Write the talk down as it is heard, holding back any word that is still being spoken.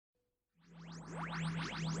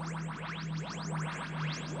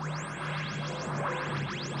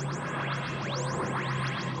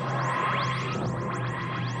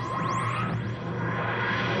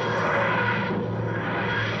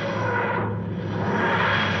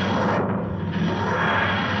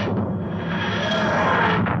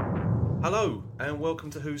and welcome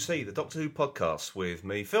to Who's He, the Doctor Who podcast with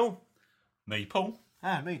me, Phil. Me, Paul.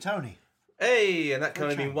 And me, Tony. Hey, and that can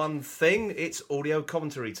only mean one thing. It's audio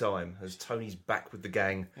commentary time, as Tony's back with the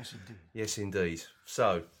gang. Yes, indeed. Yes, indeed.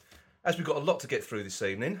 So, as we've got a lot to get through this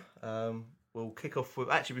evening, we'll kick off with...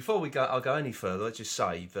 Actually, before I'll go any further, let's just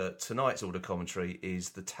say that tonight's audio commentary is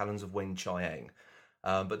the Talons of Weng-Chiang.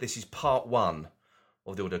 But this is part one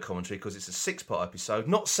of the audio commentary because it's a 6-part episode,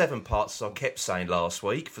 not 7 parts as I kept saying last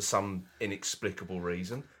week for some inexplicable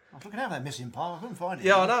reason. I was looking at that missing part, I couldn't find it.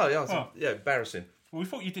 Yeah, I know, yeah, embarrassing. Well, we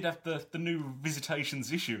thought you did have the new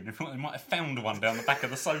visitations issue, and we thought they might have found one down the back of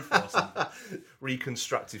the sofa or something.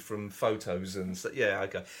 Reconstructed from photos and so, yeah,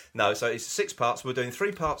 okay. No, so it's 6 parts. We're doing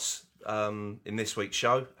 3 parts in this week's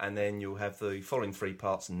show, and then you'll have the following 3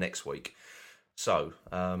 parts next week. So,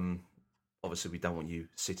 obviously, we don't want you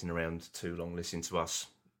sitting around too long listening to us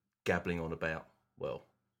gabbling on about, well,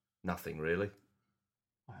 nothing really.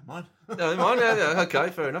 I don't mind. No, mind. Yeah, okay,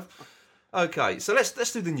 fair enough. Okay, so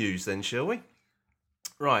let's do the news then, shall we?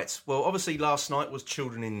 Right. Well, obviously, last night was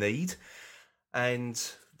Children in Need, and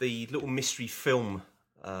the little mystery film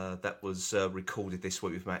that was recorded this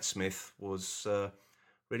week with Matt Smith was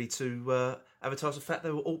ready to advertise the fact they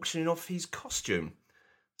were auctioning off his costume.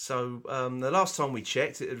 So the last time we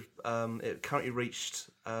checked, it currently reached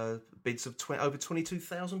bids of over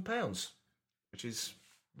 £22,000, which is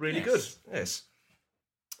really good. Yes,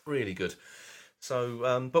 really good.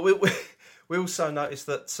 So, but we also noticed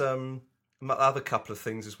that other couple of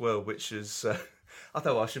things as well, which is I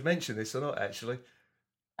don't know if I should mention this or not. Actually,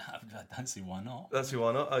 I don't see why not. That's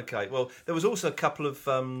why not. Okay. Well, there was also a couple of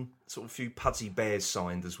sort of few Pudsey Bears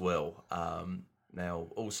signed as well. Now,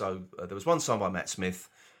 also there was one signed by Matt Smith,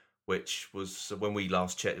 which was, when we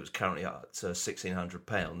last checked, it was currently at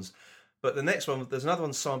 £1,600. But the next one, there's another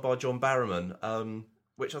one signed by John Barrowman,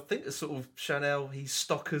 which I think has sort of shown how his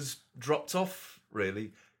stock has dropped off,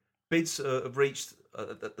 really. Bids have reached,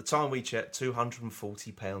 at the time we checked,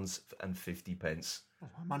 £240.50.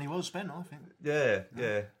 Well, money well spent, I think. Yeah.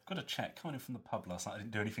 Got a check coming in from the pub last night. I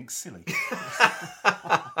didn't do anything silly.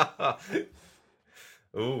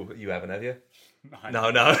 Oh, you haven't, have you?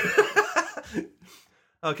 No.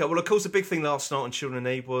 Okay, well, of course, the big thing last night on Children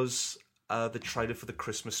in Need was the trailer for the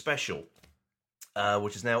Christmas special,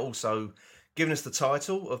 which has now also given us the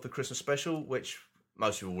title of the Christmas special, which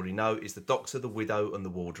most of you already know is The Doctor, the Widow and the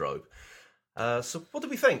Wardrobe. So what do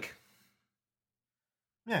we think?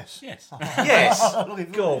 Yes. Yes.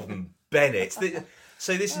 Gordon Bennett.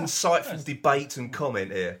 See this insightful debate and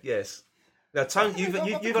comment here. Yes. Now, Tone, you've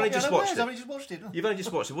only just watched it. I've only just watched it. You've only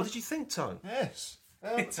just watched it. What did you think, Tone? Yes.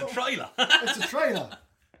 It's a trailer. It's a trailer.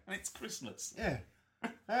 And it's Christmas. Yeah.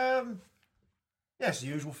 Yes,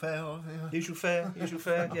 usual fare. Usual fare.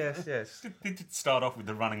 Yes. It did start off with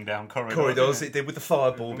the running down corridors. Corridors, it did, with the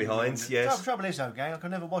fireball behind, yes. The trouble is, though, gang, I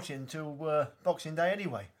can never watch it until Boxing Day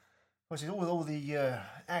anyway. Because it's all the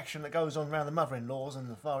action that goes on around the mother-in-laws and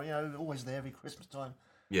the fire, always there every Christmas time.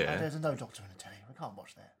 Yeah. There's no Doctor on the telly. We can't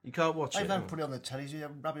watch that. You can't watch They it. don't put it on the telly. You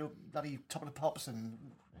rubby bloody Top of the Pops and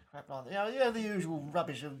crap like that. The usual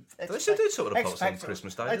rubbish of... They still do Top of the Pops on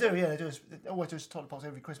Christmas Day. They do, yeah. They always do Top of the Pops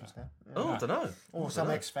every Christmas now. Yeah. Oh, I don't know. Or some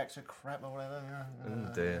X Factor crap or whatever.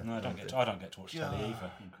 Oh dear. No, I don't get to watch telly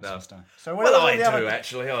either on Christmas Day. So well, I do,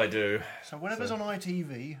 actually, I do. So whenever's on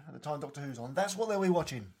ITV at the time Doctor Who's on, that's what they'll be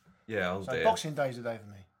watching. Yeah, oh so dear. Boxing Day's a day for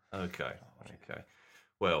me. Okay.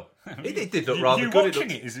 Well, it did look rather good.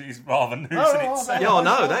 Watching it is rather news in itself. Yeah, I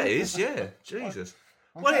know, that is, yeah. Jesus.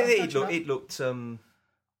 Well, it looked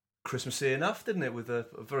Christmassy enough, didn't it? With a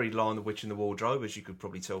very Lion, the Witch and the Wardrobe, as you could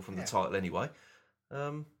probably tell from the title anyway.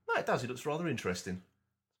 No, it does. It looks rather interesting.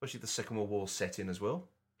 Especially the Second World War setting as well.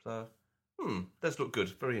 So, does look good.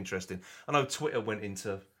 Very interesting. I know Twitter went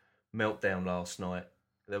into meltdown last night.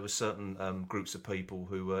 There were certain groups of people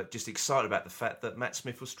who were just excited about the fact that Matt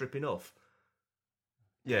Smith was stripping off.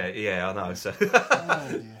 Yeah, I know. So,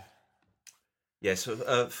 yes,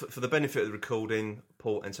 for the benefit of the recording,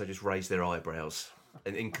 Paul and so just raised their eyebrows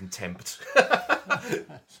in contempt.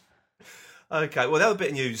 Okay, well, the other bit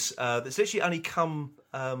of news that's literally only come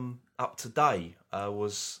up today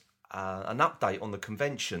was an update on the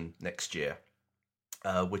convention next year,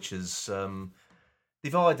 which has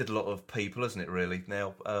divided a lot of people, hasn't it, really?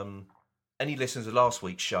 Now, any listeners of last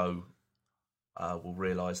week's show will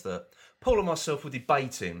realise that Paul and myself were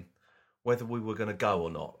debating whether we were going to go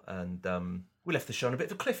or not, and we left the show on a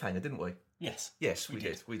bit of a cliffhanger, didn't we? Yes. Yes, we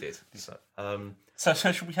did. So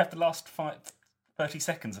should we have the last 30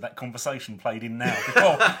 seconds of that conversation played in now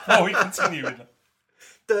before we continue with it?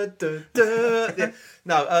 Da, da, da. Yeah.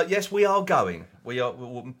 No, yes, we are going.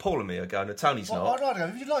 Paul and me are going. Tony's Well, not. I'd like to go.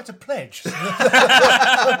 If you'd like to pledge some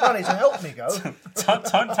money to help me go.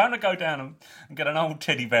 Time to go down and get an old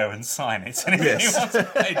teddy bear and sign it. And if he wants to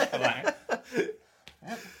pledge for that.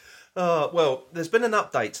 Well, there's been an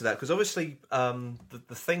update to that because obviously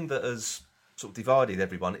the thing that has sort of divided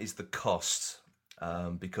everyone is the cost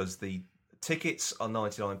because the tickets are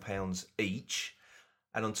 £99 each,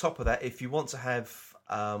 and on top of that, if you want to have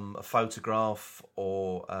a photograph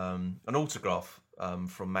or an autograph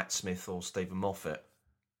from Matt Smith or Stephen Moffat,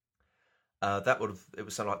 it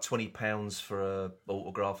was something like £20 for an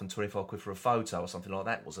autograph and £25 for a photo or something like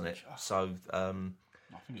that, wasn't it? So I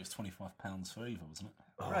think it was £25 for either, wasn't it?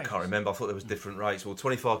 Oh, I can't remember. I thought there was different rates. Well,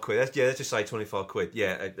 £25. Let's just say £25.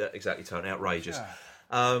 Yeah, exactly, Tony. Outrageous.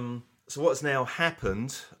 So what's now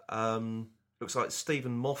happened? Looks like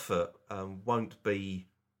Stephen Moffat won't be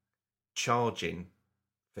charging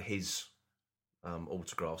for his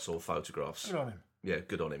autographs or photographs. Good on him. Yeah,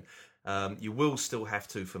 good on him. You will still have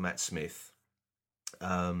to for Matt Smith.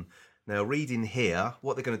 Now, reading here,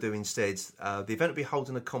 what they're going to do instead, the event will be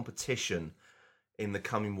holding a competition in the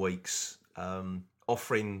coming weeks,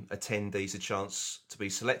 offering attendees a chance to be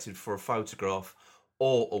selected for a photograph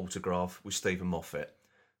or autograph with Stephen Moffat.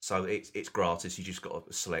 So it's gratis. You just got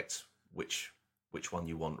to select which one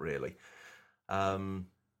you want, really.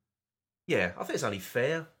 Yeah, I think it's only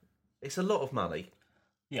fair. It's a lot of money.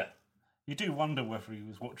 Yeah. You do wonder whether he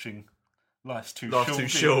was watching Life's Too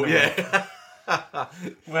Short, yeah.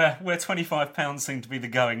 where £25 seemed to be the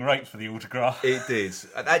going rate for the autograph. It did.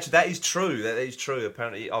 Actually, that is true. That is true.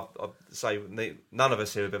 Apparently, I'd say none of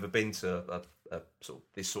us here have ever been to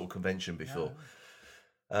this sort of convention before.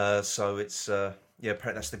 No. So it's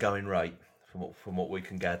apparently that's the going rate from what we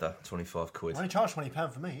can gather. £25. I only charge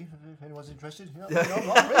 £20 for me. If anyone's interested,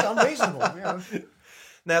 I'm reasonable. You know.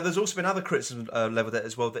 Now, there's also been other criticism levelled at it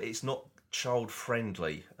as well that it's not child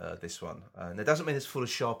friendly. This one, and it doesn't mean it's full of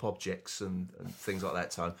sharp objects and things like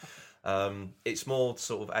that. Time, it's more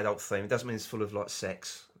sort of adult theme. It doesn't mean it's full of like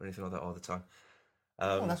sex or anything like that all the time.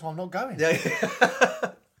 Well, that's why I'm not going.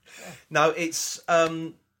 Yeah. No,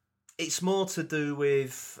 it's more to do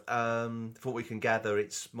with, from what we can gather,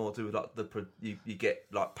 it's more to do with like you get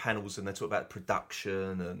like panels and they talk about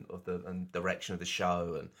production and direction of the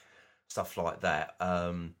show and stuff like that.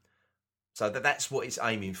 So that's what it's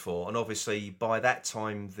aiming for, and obviously by that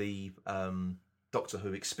time the Doctor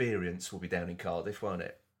Who experience will be down in Cardiff, won't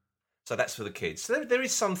it? So that's for the kids. So there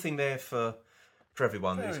is something there for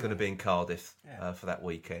everyone who's going to be in Cardiff for that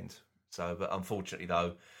weekend. So, but unfortunately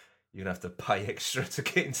though, you're going to have to pay extra to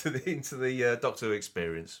get into the Doctor Who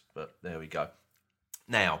experience. But there we go.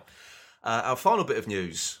 Now, our final bit of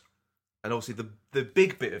news, and obviously the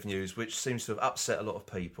big bit of news, which seems to have upset a lot of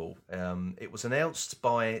people. It was announced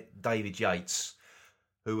by David Yates,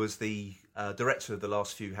 who was the director of the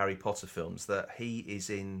last few Harry Potter films, that he is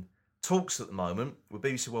in talks at the moment with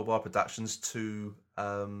BBC Worldwide Productions to, I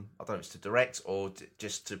don't know if it's to direct or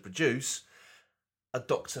just to produce a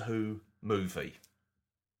Doctor Who movie.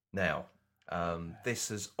 Now, this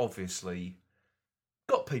has obviously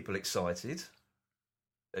got people excited,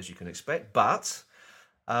 as you can expect, but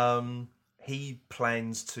he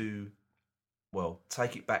plans to,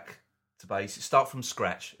 take it back to basics, start from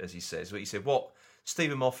scratch, as he says. What he said, what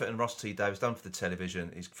Stephen Moffat and Russell T Davies done for the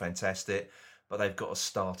television is fantastic, but they've got to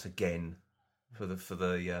start again for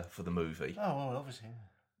the movie. Oh well, obviously.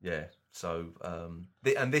 Yeah. So,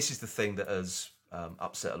 and this is the thing that has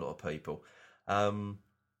upset a lot of people.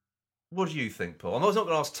 What do you think, Paul? I'm not going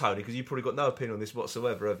to ask Tony because you've probably got no opinion on this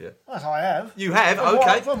whatsoever, have you? Yes, I have. You have?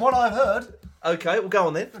 Okay. From what I've heard. Okay, well, go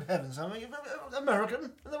on then. Good heavens, I mean,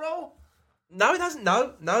 American in the role? No, it doesn't.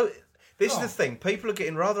 No. This is the thing. People are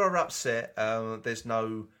getting rather upset. There's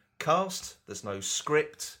no cast. There's no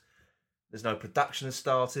script. There's no production has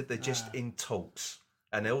started. They're just in talks.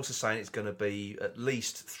 And they're also saying it's going to be at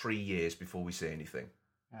least 3 years before we see anything.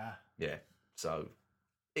 Yeah. So,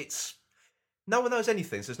 it's... No one knows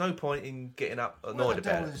anything, so there's no point in getting annoyed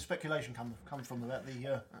about it. Where does speculation come from about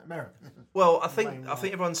the American? Well, I think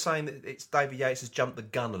everyone's saying that it's David Yates has jumped the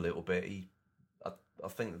gun a little bit. I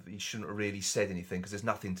think that he shouldn't have really said anything because there's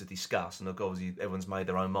nothing to discuss, and obviously everyone's made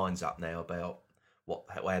their own minds up now about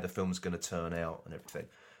how the film's going to turn out and everything.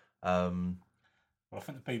 Well, I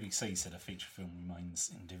think the BBC said a feature film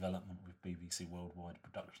remains in development with BBC Worldwide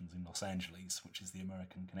Productions in Los Angeles, which is the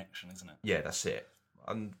American connection, isn't it? Yeah, that's it.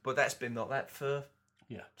 But that's been like that for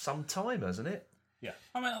some time, hasn't it? Yeah.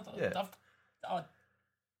 I mean, I'm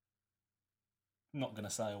not going to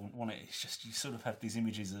say I want it. It's just you sort of have these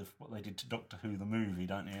images of what they did to Doctor Who, the movie,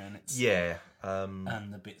 don't you? And it's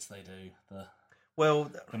and the bits they do.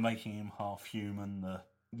 Well, the making him half human.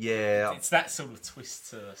 yeah. It's that sort of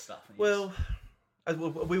twist stuff. Well,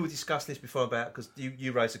 we were discussing this before about because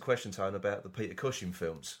you raised a question, Tone, about the Peter Cushing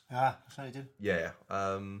films. Ah, so you did. Yeah.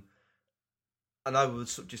 I know it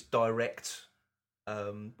was sort of just direct.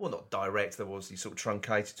 Well, not direct. There was sort of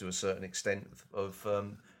truncated to a certain extent of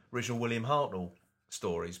original William Hartnell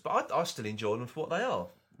stories, but I still enjoy them for what they are.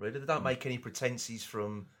 Really, they don't make any pretenses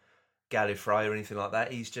from Gallifrey or anything like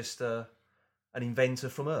that. He's just an inventor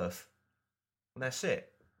from Earth, and that's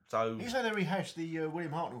it. So You say they rehashed the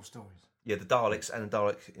William Hartnell stories. yeah, the Daleks and the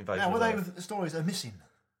Dalek invasion. Now, were of they Earth. the stories they're missing?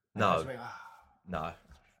 No, Ah.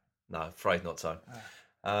 no, afraid not so.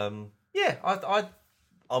 Yeah,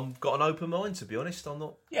 I'm got an open mind, to be honest. I'm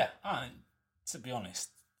not. Yeah, to be honest,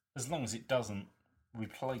 as long as it doesn't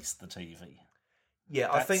replace the TV,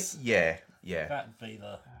 Yeah, I think. Yeah. that'd be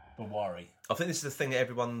the worry. I think this is the thing that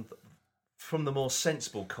everyone, from the more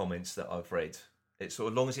sensible comments that I've read, it's sort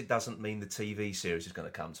of, as long as it doesn't mean the TV series is going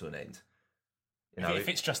to come to an end. You know, If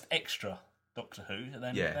it's just extra Doctor Who,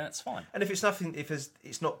 then that's fine. And if it's nothing,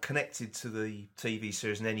 it's not connected to the TV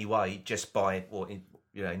series in any way, just by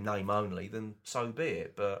name only, then so be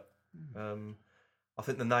it. But I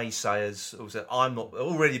think the naysayers also,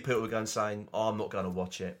 already people were going saying, I'm not going to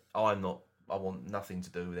watch it. I want nothing to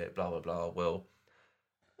do with it. Blah blah blah. Well,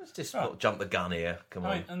 let's just not jump the gun here. Come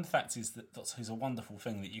on. And the fact is that Doctor Who's a wonderful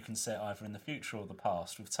thing that you can set either in the future or the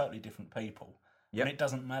past with totally different people, and it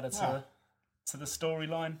doesn't matter to the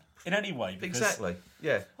storyline in any way. Because exactly.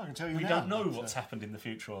 Yeah. I can tell you we now. don't know what's happened in the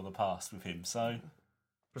future or the past with him. So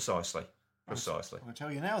Precisely. I can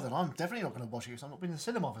tell you now that I'm definitely not going to watch it because I've not been in the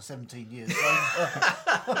cinema for 17 years.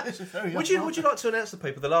 So, Would you like to announce to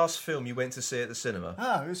people the last film you went to see at the cinema?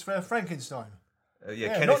 Ah, it was Frankenstein.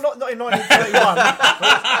 Yeah, not in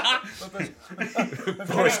 1931.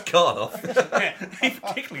 Boris Karloff. yeah, he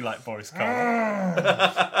particularly like Boris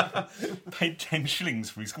Karloff. Paid 10 shillings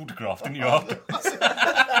for his autograph, didn't you? After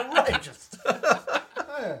Outrageous.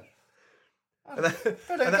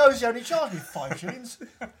 That goes, he only charged me 5 shillings.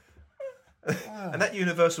 And that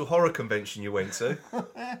Universal Horror Convention you went to,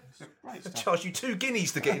 Great stuff. charged you 2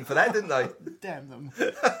 guineas to get in for that, didn't they? Damn them.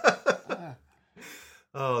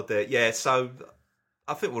 Oh dear. Yeah, so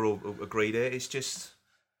I think we're all agreed here. It's just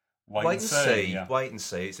wait and see. Yeah. Wait and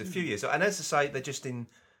see. It's a few years. And as I say, they're just in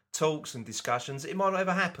talks and discussions. It might not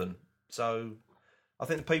ever happen. So I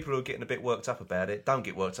think the people who are getting a bit worked up about it don't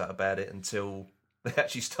get worked up about it until they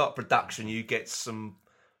actually start production. You get some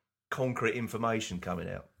concrete information coming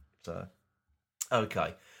out. So,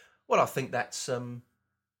 okay. Well, I think that's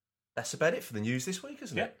about it for the news this week,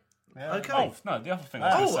 isn't it? Yeah. Okay. Oh, no, the other thing.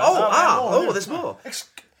 There's more.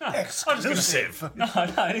 Exclusive. No,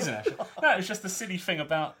 it isn't actually. No, it's just the silly thing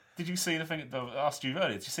about. Did you see the thing? I asked you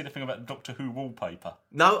earlier. Did you see the thing about the Doctor Who wallpaper?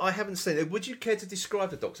 No, I haven't seen it. Would you care to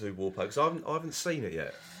describe the Doctor Who wallpaper? Because I haven't seen it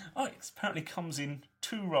yet. Oh, it apparently comes in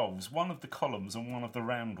 2 rolls, one of the columns and one of the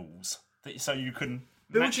roundels. So you can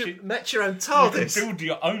match your own you TARDIS. can build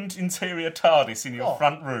your own interior TARDIS in your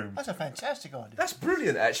front room. That's a fantastic idea. That's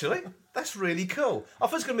brilliant, actually. That's really cool. I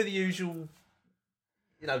thought it was going to be the usual,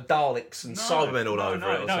 Daleks and Cybermen all over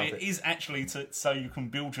it or no, something. it is actually so you can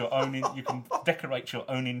build your own. You can decorate your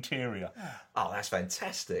own interior. Oh, that's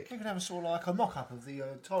fantastic. You can have a sort of like a mock-up of the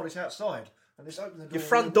TARDIS outside, and just open the door. Your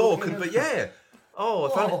front door can, but yeah.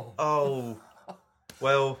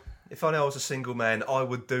 Well, if I was a single man, I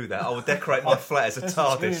would do that. I would decorate my flat as a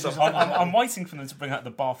TARDIS. I'm waiting for them to bring out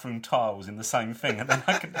the bathroom tiles in the same thing, and then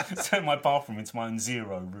I can turn my bathroom into my own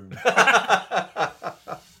 0 room.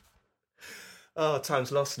 Oh,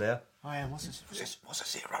 time's lost now. I am. What's a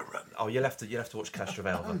 0 room? Oh, you'll have to watch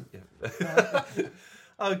Castrovalva. Yeah.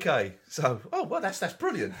 Okay, so that's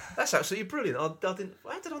brilliant. That's absolutely brilliant. How did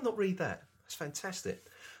I not read that? That's fantastic.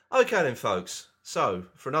 Okay then, folks. So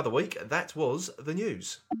for another week, that was the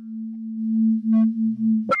news.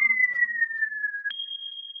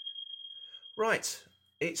 Right,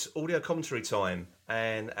 it's audio commentary time,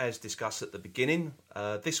 and as discussed at the beginning,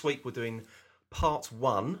 this week we're doing part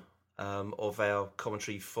 1 of our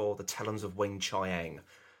commentary for the Talons of Weng-Chiang.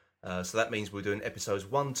 So that means we're doing episodes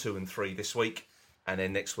 1, 2 and 3 this week, and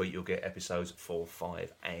then next week you'll get episodes 4,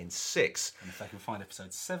 5 and 6. And if they can find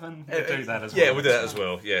episode 7, we'll do that as well. Yeah, we'll do that as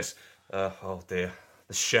well, yes. Oh dear,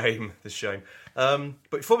 the shame. But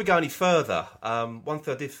before we go any further, one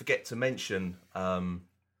thing I did forget to mention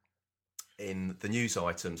in the news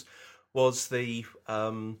items was the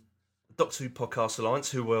Doctor Who Podcast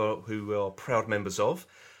Alliance, who we are proud members of,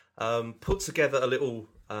 put together a little,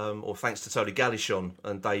 or thanks to Tony Gallishon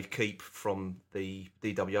and Dave Keep from the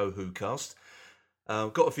DWO Who cast,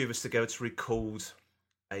 got a few of us together to record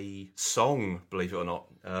a song, believe it or not,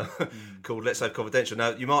 called Let's Have Confidential.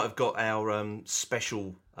 Now, you might have got our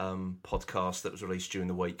special podcast that was released during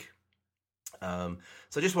the week. So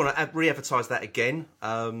I just want to re-advertise that again.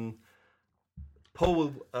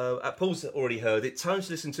 Paul's already heard it. Tone's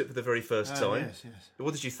listened to it for the very first time. Yes.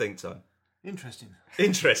 What did you think, Tone? Interesting.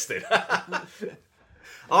 I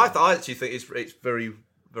actually think it's very,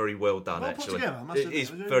 very well done. Well put actually, together, I must it admit. is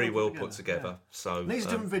It was very well put together. Yeah. So Needs a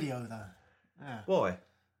different video though. Yeah. why? I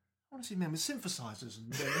want to see men with synthesizers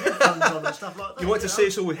and headphones on and stuff like that. You want to see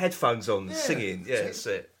us all with headphones on, Yeah, singing? Yeah, that's that's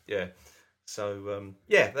it. Yeah. So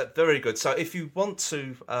that's very good. So if you want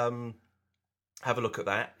to have a look at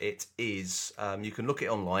that, it is you can look it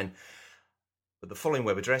online. With the following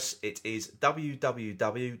web address, it is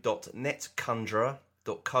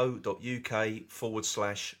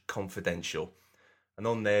www.netconjurer.co.uk/confidential. And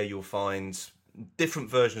on there you'll find different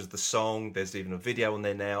versions of the song. There's even a video on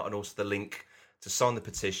there now, and also the link to sign the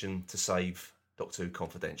petition to save Doctor Who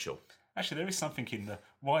Confidential. Actually, there is something in the...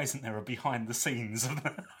 Why isn't there a behind the scenes of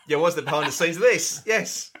that? Yeah, was the behind the scenes of this?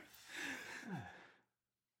 Yes.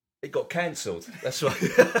 It got cancelled. That's right.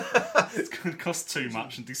 It's going to cost too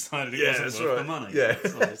much and decided it Yeah, wasn't that's worth right. the money. Yeah.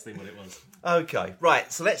 That's obviously what it was. Okay,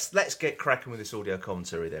 right. So let's get cracking with this audio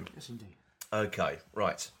commentary then. Yes, indeed. Okay,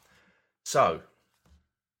 right. So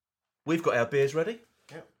we've got our beers ready.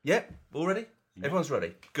 Yep. Yep, all ready? Everyone's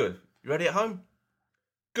ready. Good. You ready at home?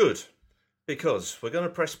 Good. Because we're going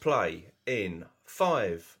to press play in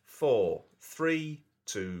 5, 4, 3,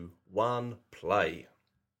 2, 1, play.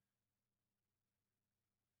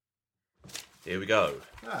 Here we go.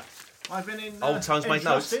 I've been in. Old Tone's made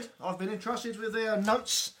notes. I've been entrusted with their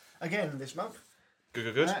notes again this month.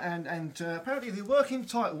 Good. And apparently the working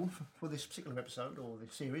title for this particular episode or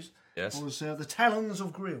this series was The Talons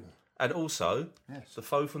of Grill. And also, Yes. The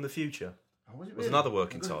Foe from the Future. Oh, was it Was really? another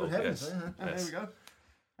working Good title, heavens, yes. yeah. Yes. There we go.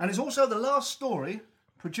 And it's also the last story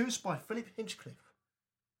produced by Philip Hinchcliffe.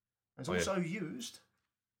 It's Oh, yeah. also used.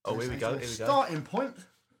 Oh, here we go. Starting point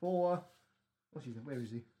for. What's he? Where is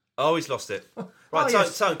he? Oh, he's lost it. Oh, Right,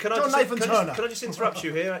 yes. Tone, can I John Nathan Turner. can I just interrupt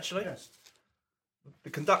you here, actually? Yes. The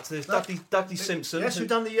conductor is Dudley Simpson. Yes, who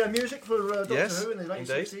done the music for Doctor Yes, Who in the late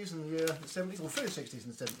indeed. 60s and the 70s, or through the 60s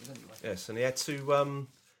and 70s anyway. Yes, and he had to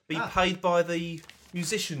be paid by the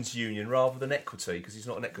Musicians Union rather than Equity, because he's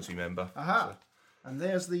not an Equity member. Aha. And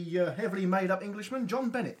there's the heavily made up Englishman, John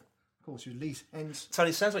Bennett. Of course, who leads hence.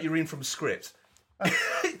 Tony, it sounds like you're reading from a script.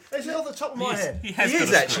 Is it off the top of my head? He He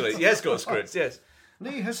is actually. He has got a script, yes.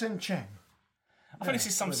 Lee Hassan Chang. I think this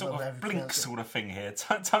is some sort of blink pronounce it. sort of thing here.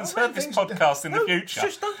 Tom's Well, heard this things- podcast in the future.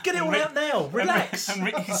 Just don't get it all out now. Relax. And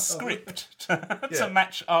written his script to Yeah.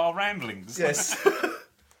 match our ramblings. Yes.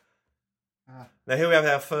 Now here we have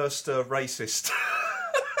our first racist.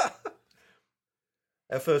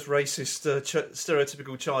 Our first racist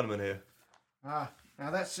stereotypical Chinaman here. Now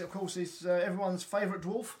that's, of course, is everyone's favourite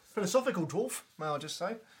dwarf. Philosophical dwarf, may I just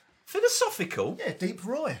say. Philosophical? Yeah, Deep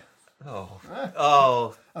Roy.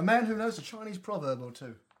 Oh. A man who knows a Chinese proverb or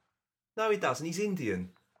two. No, he doesn't. He's Indian.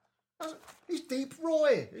 He's Deep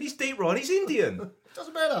Roy. He's deep, Ron. He's Indian.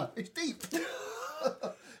 Doesn't matter. He's deep.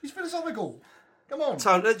 He's philosophical. Come on.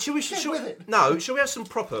 So, shall we? Get with it. No, shall we have some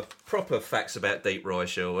proper facts about Deep Roy?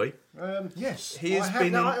 Shall we? Yes. He has I have-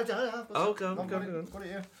 been no, in- I have. Oh, go on, I've go got on. it. Got it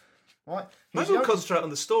here. Right. Maybe we'll concentrate on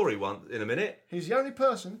the story one in a minute. He's the only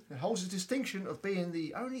person who holds the distinction of being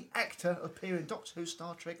the only actor to appear in Doctor Who,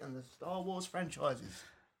 Star Trek, and the Star Wars franchises.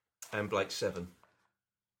 And Blake 7.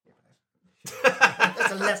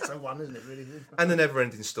 That's a lesser one, isn't it? Really. And the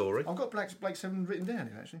Never-Ending Story. I've got Blake 7 written down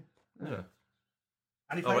here actually. Yeah.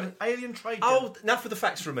 And he played an alien trader. Oh, enough of the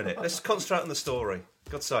facts for a minute. Let's concentrate on the story.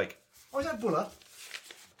 God's sake. Oh, is that Buller?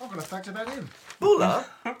 I've got a fact about him. Buller?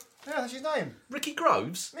 Yeah, that's his name. Ricky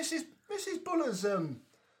Groves? Mrs. Buller's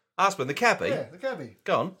Husband, the cabbie? yeah, the cabbie.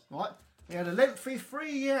 Go on. Right. He had a lengthy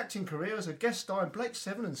 3-year acting career as a guest star in Blake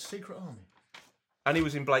 7 and Secret Army. And he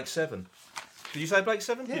was in Blake 7. Did you say Blake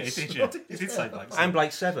 7? Yeah, Yes. he did, yeah. He did say Blake. And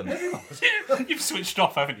Blake 7. You've switched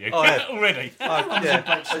off, haven't you? Oh, yeah. Already. Yeah,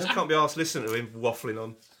 I just can't be asked listening to him waffling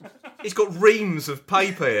on. He's got reams of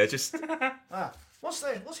paper here, just...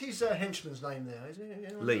 What's his henchman's name there? Is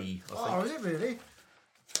it Lee, I think. Oh, is it really?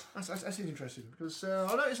 That's interesting because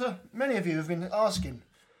I notice many of you have been asking.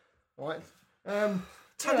 Right. Tom,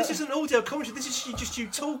 this isn't audio commentary, this is just you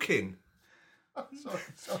talking.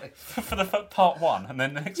 Sorry. For the part one, and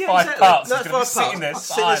then the next Yeah, 5 exactly. parts, No, he's going to be 5 sitting there parts.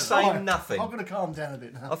 Sitting there silent. saying nothing. I'm going to calm down a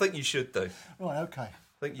bit now. I think you should do. Right, okay. I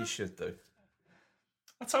think you should do.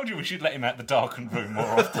 I told you we should let him out the darkened room more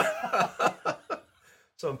often.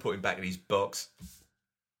 Someone put him back in his box.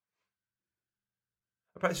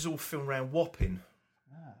 Perhaps it's all filmed around Wapping.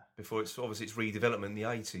 before it's redevelopment in the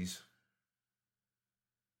 80s.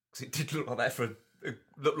 Because it did look like that it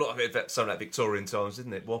looked like some of that Victorian times,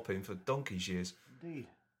 didn't it? Wapping for donkey's years. Indeed.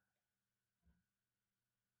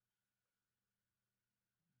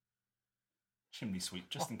 Chimney sweep,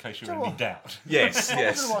 just in case you're in any doubt. Yes, I was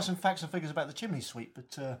yes. going to write some facts and figures about the chimney sweep,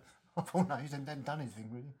 but I thought, no, he hasn't done anything,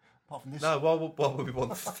 really, apart from this. No, why would we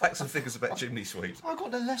want facts and figures about chimney sweeps? I've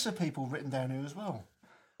got the lesser people written down here as well.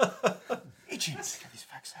 Itching to get these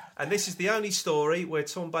facts out. And this is the only story where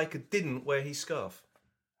Tom Baker didn't wear his scarf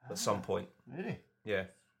at some point. Really? Yeah.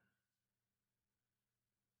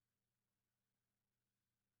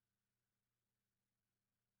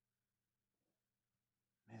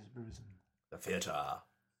 Mesmerism. The theatre.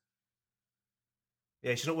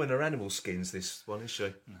 Yeah, she's not wearing her animal skins, this one, is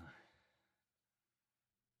she? No.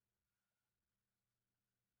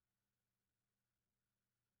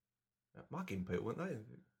 Mugging people, weren't they?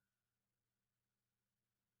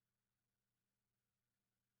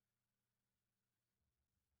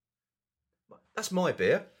 That's my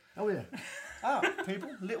beer. Oh, yeah. People,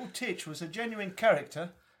 Little Titch was a genuine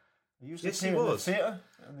character. He used to Yes, he appear in the was. theatre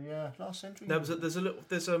in the last century. No, there's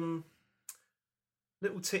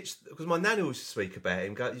little Titch, because my nan used to speak about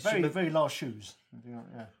him. Very large shoes.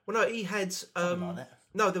 Yeah. Well, no, he had Something like that.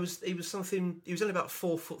 no. He was only about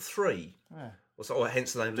 4'3". Yeah. Or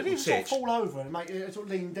hence the name Did Little he sort of Titch. fall over and make it sort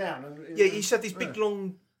of lean down? Yeah, he used to have these big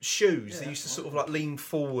long shoes. They Yeah, used to sort of like lean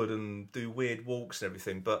forward and do weird walks and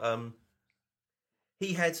everything. But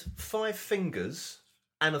he had 5 fingers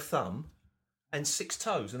and a thumb and 6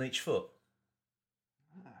 toes on each foot.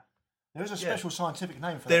 There is a special scientific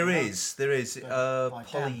name for that. There is. By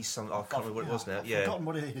Poly Dan. something. I can't remember what it was now. I've Yeah, forgotten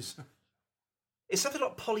what it is. it's something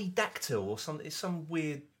like polydactyl or something. It's some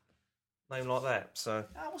weird name like that. So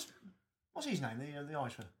What's his name? The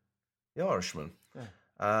Irishman. the Irishman.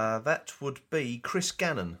 Yeah. That would be Chris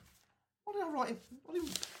Gannon. What did I write? What did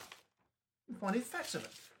you find any facts of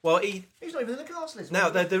it? Well, He's not even in the cast list. now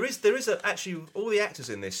there is actually all the actors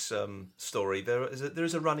in this story. There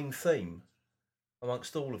is a running theme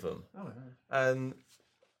amongst all of them. Oh, yeah. And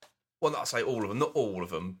well, I say all of them, not all of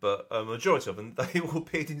them, but a majority of them. They all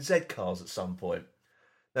appeared in Z Cars at some point.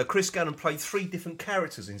 Now, Chris Gannon played 3 different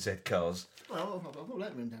characters in Z Cars. Well, I've got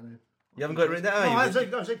that written down here. You haven't got it written down, No, I have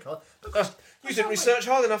you? have Z card. You didn't research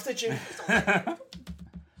hard enough, did you?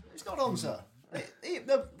 It's not on, sir.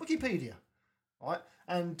 The Wikipedia, right,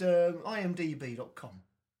 and imdb.com.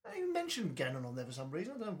 They even mentioned Gannon on there for some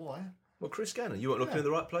reason. I don't know why. Well, Chris Gannon, you weren't looking in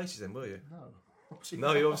the right places then, were you? No.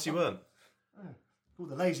 No, you obviously weren't. Called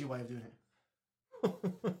the lazy way of doing it.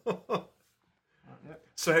 Yeah.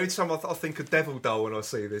 So every time I think of Devil Doll when I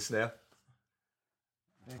see this now.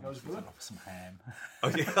 There goes good. Some ham.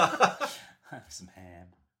 Oh, yeah. Some ham.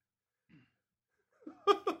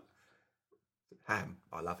 Ham.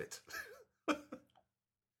 I love it. Do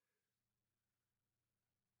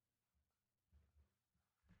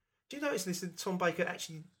you notice this? Tom Baker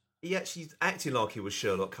actually acted like he was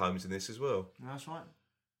Sherlock Holmes in this as well. That's right.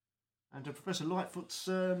 And Professor Lightfoot's,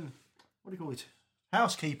 what do you call it?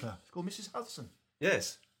 Housekeeper. It's called Mrs. Hudson.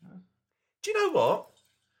 Yes. Do you know what?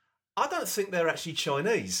 I don't think they're actually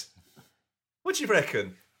Chinese. What do you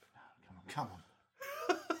reckon? Come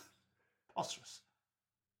on. Preposterous.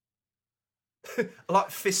 Like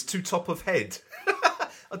fist to top of head. I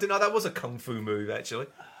didn't know that was a kung fu move, actually.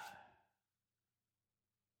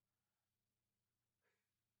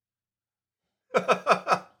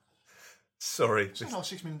 Sorry. It's like a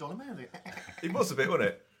 $6 million man, isn't it? It was a bit, wasn't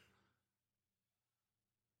it?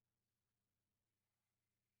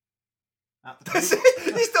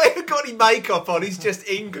 He's not even got any makeup on. He's just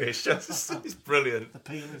English. It's brilliant. The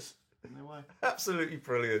penis, in their way. Absolutely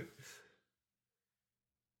brilliant.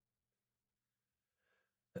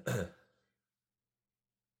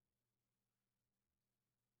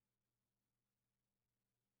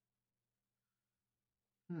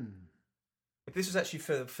 If this was actually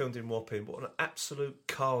filmed in Wapping, what an absolute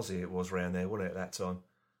carsy it was round there, wasn't it, at that time?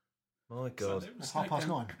 My God. It's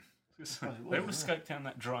 9:30. They all escaped down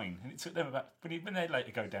that drain, and it took them about when they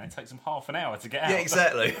later go down. It takes them half an hour to get out. Yeah,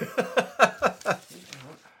 exactly.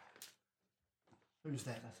 Who's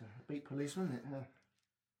that? That's a beat policeman, isn't it?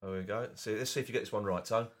 There we go. So let's see if you get this one right,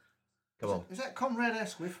 Tone. Come on. Is that Conrad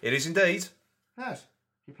Asquith? It is indeed. Yes.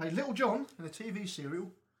 He played Little John in the TV serial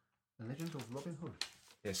The Legend of Robin Hood.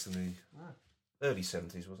 Yes, in the early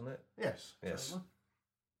 70s, wasn't it? Yes. Yes.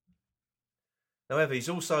 However, he's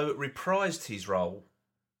also reprised his role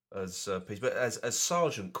as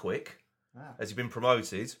Sergeant Quick, as he's been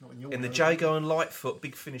promoted in the Jago and Lightfoot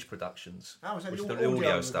Big Finish productions, Is that which is the the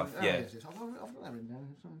audio stuff. Yeah. Yes, yes. I've got that written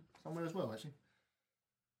down somewhere as well, actually.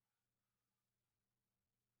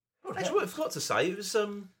 Actually, what I forgot to say, it was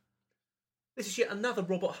this is yet another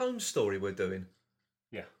Robert Holmes story we're doing.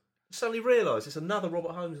 Yeah. I suddenly realised it's another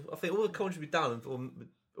Robert Holmes. I think all the commentaries we've done have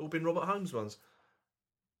all been Robert Holmes ones.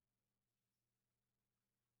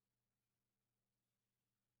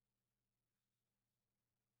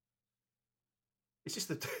 It's just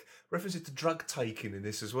the references to drug taking in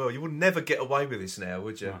this as well. You would never get away with this now,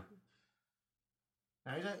 would you? No.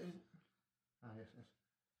 No, you don't. Oh, yes.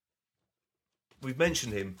 We've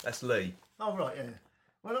mentioned him. That's Lee. Oh, right, yeah.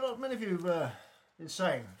 Well, not many of you have been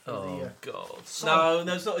saying for God! cyber- No,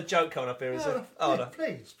 there's not a joke coming up here, is there? Oh no!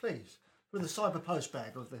 Please. For the cyber post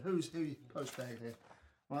bag of the Who's Who post bag here.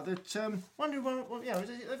 Right, that wondering what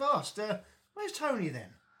they've asked. Where's Tony then?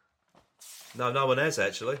 No one has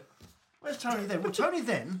actually. Where's Tony then? Well, Tony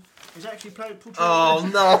then is actually portrayed. Oh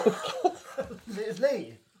no! It's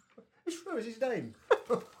Lee. It's true. It's his name.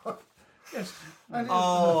 Yes.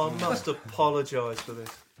 Oh, I must apologise for this.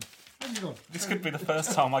 Where's he gone? This could be the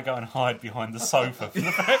first time I go and hide behind the sofa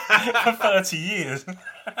for 30 years.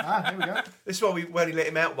 Here we go. This is why we only let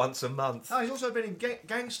him out once a month. Oh, he's also been in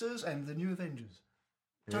Gangsters and The New Avengers.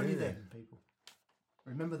 Tony then, people.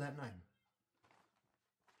 Remember that name.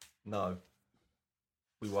 No,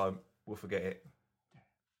 we won't. We'll forget it.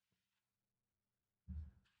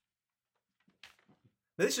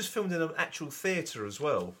 Now, this was filmed in an actual theatre as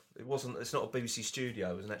well. It's not a BBC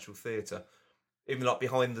studio. It was an actual theatre. Even like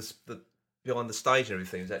behind the stage and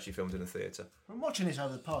everything, it was actually filmed in a theatre. I'm watching this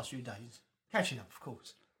over the past few days, catching up, of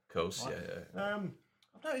course. Of course, Right. yeah.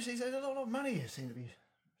 I've noticed there's a lot of money here seems to be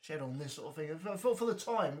shed on this sort of thing for the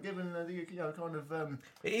time, given the kind of.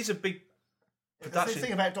 It is a big The production.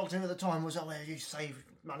 thing about Doctor Who at the time was, you save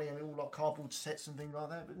money and all like cardboard sets and things like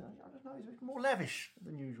that. But I don't know, it's more lavish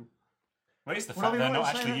than usual. Well, it's the Well, I fact mean, they're what not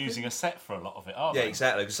I'm saying, actually using a set for a lot of it, are Yeah, they?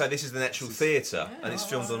 exactly. So this is an actual theatre, and it's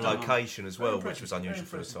filmed on right. location as well, which was Very unusual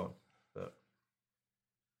for the impressive. time. But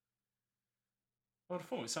Well, I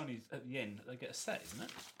thought it's only at the end that they get a set, isn't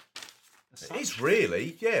it? it is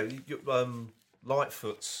really, yeah.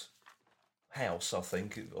 Lightfoot's house, I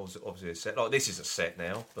think, it was obviously a set. Like this is a set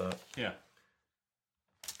now, but Yeah.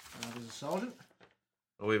 There's a sergeant.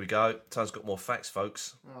 oh, here we go. Tone's got more facts,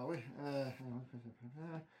 folks. Are we?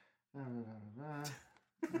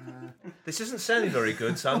 This isn't sounding very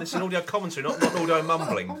good, son. This is an audio commentary, not audio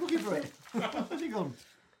mumbling. I'm looking for it. Where's he gone?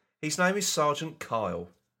 His name is Sergeant Kyle.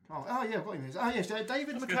 Oh yeah, I've got him. Yes,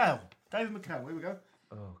 David McCall. David McCall. Here we go.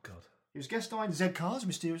 Oh God. He was guest starring Z Cars,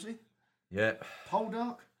 mysteriously. Yeah.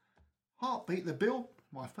 Poldark, Heartbeat, The Bill,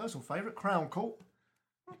 my personal favourite, Crown Court,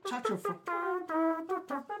 Touch of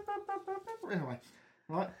anyway,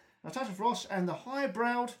 right, A Touch of Frost, and the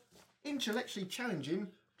high-browed, intellectually challenging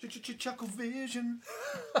Chuckle Vision.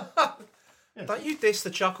 Don't you diss the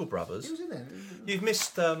Chuckle Brothers? He was in there. You've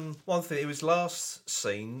missed one thing. He was last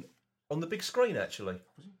seen on the big screen, actually,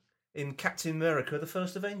 in Captain America: The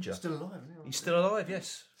First Avenger. Still alive, isn't he? He's still alive.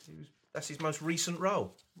 Yes, that's his most recent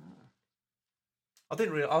role. I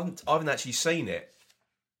haven't actually seen it,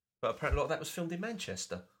 but apparently a lot of that was filmed in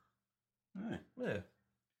Manchester. Yeah. Yeah.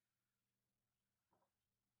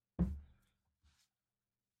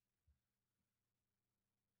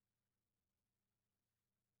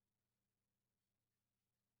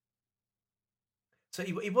 So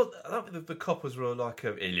he was. I don't think the coppers were like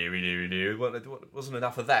a. Wasn't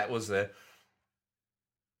enough of that, was there?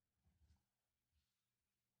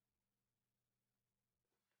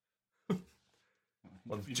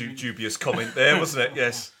 One dubious comment there, wasn't it?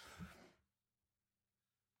 Yes.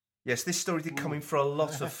 Yes, this story did come in for a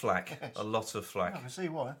lot of flack. A lot of I flack. can see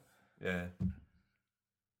why. Yeah.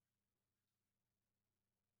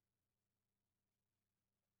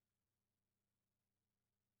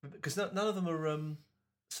 Because none of them are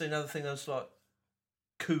seeing another thing that's like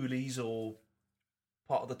coolies or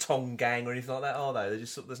part of the Tong gang or anything like that, are they? They're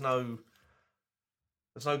just there's no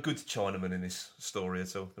good Chinaman in this story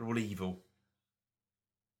at all. They're all evil.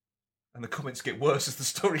 And the comments get worse as the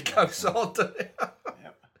story goes on, don't it?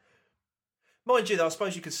 Yep. Mind you, though, I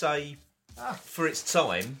suppose you could say, for its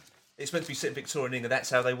time, it's meant to be set in Victorian England, that's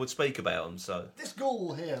how they would speak about them, so... This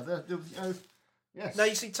ghoul here, yes. No,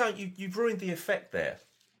 you see, Tone, you've ruined the effect there.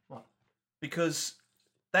 What? Because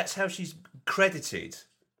that's how she's credited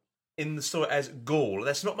in the story as Gaul.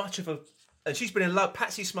 That's not much of a... And she's been in...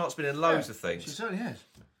 Patsy Smart's been in loads of things. She certainly has.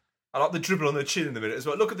 I like the dribble on her chin in the minute as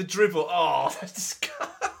well. Look at the dribble. Oh, that's disgusting.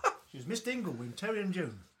 She was Miss Dingle in Terry and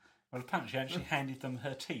June. Well, apparently she actually handed them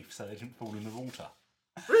her teeth so they didn't fall in the water.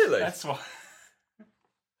 Really? That's why.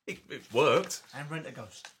 It worked. And Rent a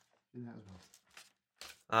Ghost. In that as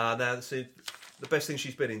well. Now, see, the best thing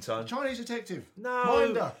she's been in, Tone. Chinese detective. No.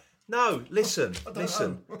 Minder. No, listen. don't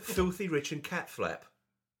Listen. know. Filthy Rich and Cat Flap.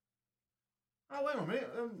 Oh, hang on a minute.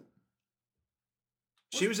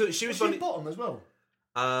 She was Was one. she bottom as well?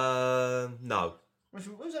 No.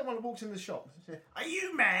 Who's that one that walks in the shop? Are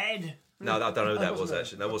you mad? No, I don't know who that was wasn't her.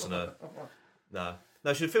 actually. That wasn't her. No.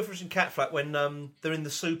 No, she was Filthy and Cat Flap when they're in the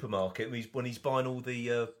supermarket when he's buying all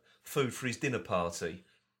the food for his dinner party.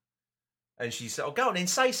 And she said, "Oh, go on in,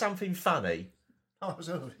 say something funny." Oh, it was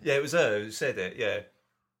her. Yeah, it was her who said it, yeah.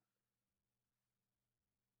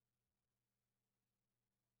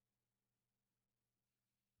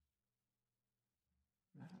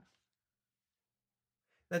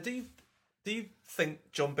 Now, do you think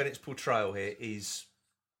John Bennett's portrayal here is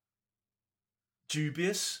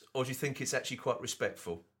dubious, or do you think it's actually quite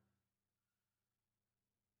respectful?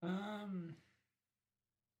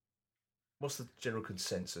 What's the general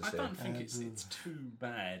consensus I here? don't think it's too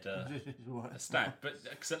bad a stab, but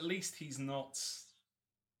because at least he's not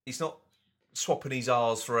swapping his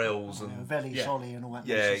R's for L's and Velly, Solly and all that.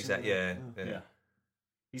 yeah, nonsense, exactly. isn't it? Yeah.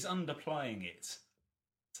 He's underplaying it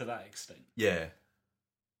to that extent. Yeah.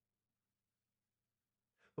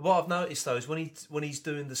 But what I've noticed though is when he's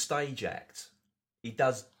doing the stage act, he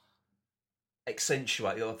does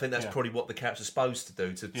accentuate. I think that's probably what the character's supposed to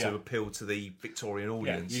do to appeal to the Victorian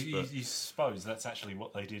audience. Yeah, you suppose that's actually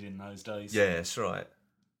what they did in those days. Yeah, that's right.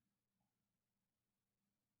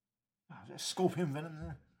 Oh, there's scorpion venom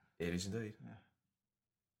there. It is indeed. Yeah.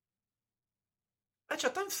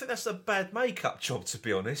 Actually, I don't think that's a bad makeup job, to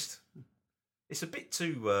be honest. It's a bit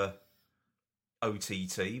too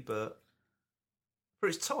OTT, but for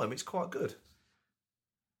its time, it's quite good.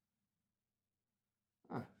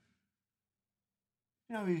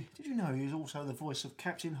 Did you know he was also the voice of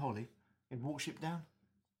Captain Holly in Watership Down?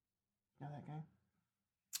 You know that game?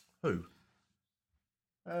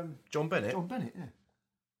 Who? John Bennett? John Bennett, yeah.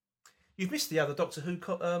 You've missed the other Doctor Who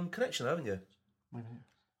connection, haven't you? Wait a minute.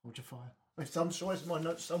 What'd you fire? I'm sure it's in my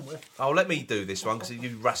notes somewhere. Oh, let me do this one, because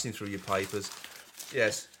you're rustling through your papers.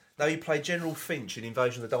 Yes. No, he played General Finch in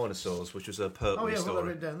Invasion of the Dinosaurs, which was a Pertwee Oh, yeah, story. well, I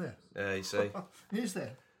read down there. Yeah, you see. He is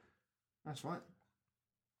there. That's right.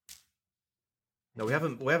 No, we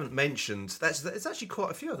haven't mentioned. There's actually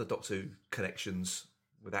quite a few other Doctor Who connections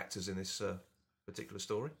with actors in this particular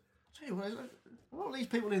story. I'll tell you what, a lot of these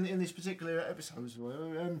people in this particular episode as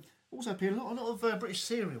well, also appear a lot of British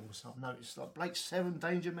serials. I've noticed, like Blake Seven,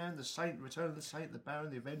 Danger Man, The Saint, Return of the Saint, The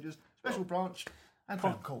Baron, The Avengers, Special Branch, and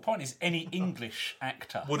Call. Point is, any English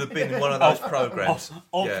actor Would have been in one of those programmes.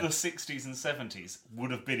 of the 60s and 70s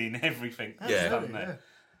would have been in everything. Absolutely, Yeah.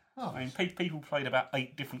 Oh, I mean, people played about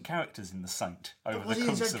 8 different characters in The Saint over was the he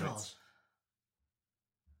in course of Z-Cars?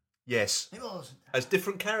 it. Yes, He was. as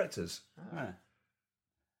different characters. Yeah.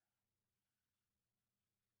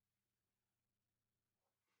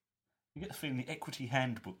 You get the feeling the Equity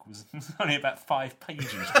Handbook was only about 5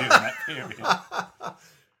 pages during that period.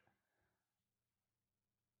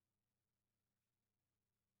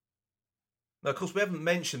 Now, of course, we haven't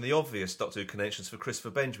mentioned the obvious Doctor Who connections for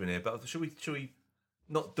Christopher Benjamin here, but should we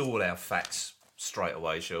not do all our facts straight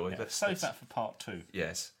away, shall we? Yeah, save that for part 2.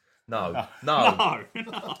 Yes. No. No.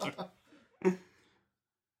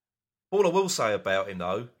 All I will say about him,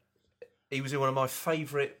 though, he was in one of my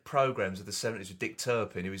favourite programmes of the 70s with Dick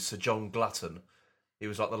Turpin. He was Sir John Glutton. He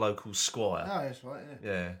was like the local squire. Oh, that's right, yeah.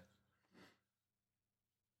 Yeah.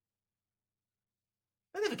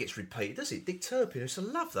 That never gets repeated, does it? Dick Turpin, I used to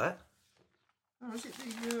love that. Oh, is it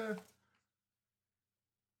the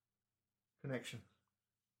connection?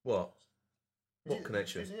 What? Is What it-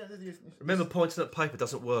 connection? is it- Remember, pointing at paper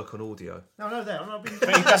doesn't work on audio. No, that. I've been...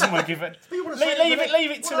 But he doesn't want to give it. But you want to Leave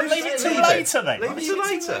save it till Well, leave it till leave it. later then. Leave it till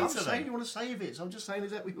later. I'm saying you want to save it, so I'm just saying is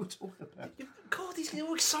that we were talking about. God, he's getting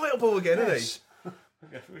all excitable again, isn't Yes. he?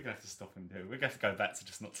 We're going to have to stop him doing. We're going to have to go back to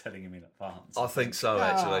just not telling him in advance. I think so,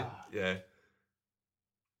 actually. Ah. Yeah.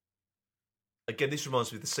 Again, this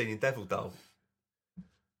reminds me of the scene in Devil Doll.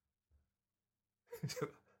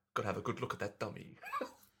 Got to have a good look at that dummy.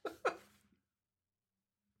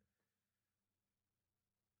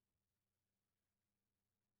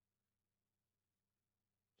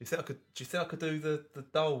 Do you think I could do the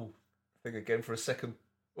doll thing again for a second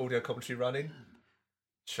audio commentary running?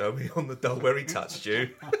 Show me on the doll where he touched you.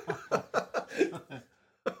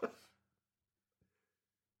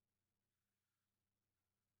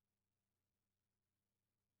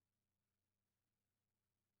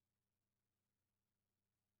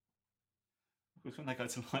 Because when they go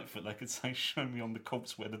to Lightfoot, they could say, "Show me on the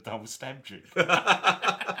corpse where the doll stabbed you."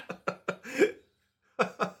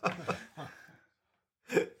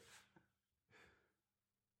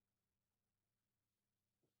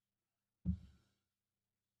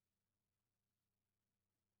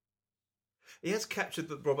 He has captured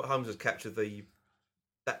Robert Holmes has captured the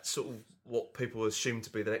that sort of what people assume to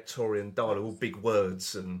be the Victorian dialogue, all big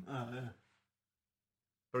words and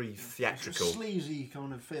very theatrical. Sleazy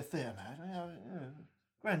kind of theatre,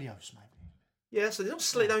 grandiose, maybe. Yeah, so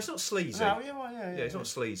it's not no, it's not sleazy. No, yeah, It's not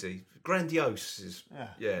sleazy. Grandiose is.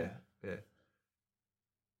 Yeah.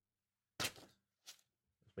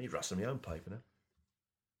 You've rustled my own paper now.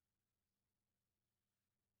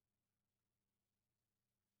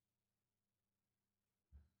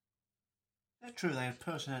 That's true. They had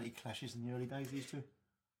personality clashes in the early days. These two.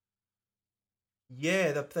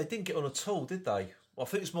 Yeah, they didn't get on at all, did they? Well, I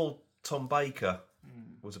think it's more Tom Baker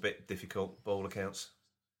was a bit difficult by all accounts.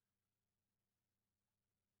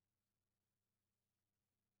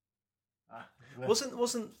 Wasn't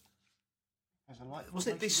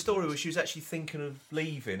it this story where she was actually thinking of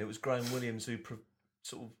leaving? It was Graham Williams who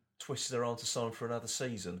sort of twisted her arm to sign for another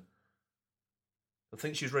season. I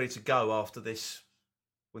think she was ready to go after this,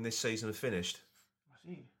 when this season had finished. I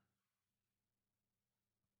see.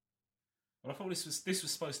 Well, I thought this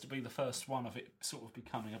was supposed to be the first one of it sort of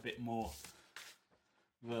becoming a bit more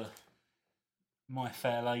the My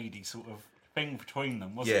Fair Lady sort of thing between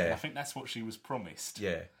them, wasn't it? I think that's what she was promised.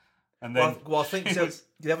 Yeah. And then I think the other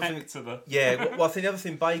thing. I think the other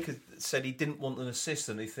thing Baker said, he didn't want an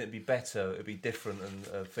assistant. He thought it'd be better, it'd be different,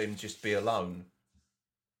 and for him just be alone.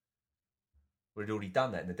 Well, he'd already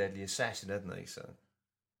done that in The Deadly Assassin, hadn't he? So.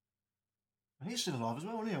 And he's still alive as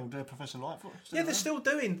well, isn't he? Old Professor Lightfoot. They're still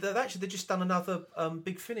doing. They've just done another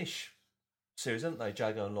Big Finish series, haven't they?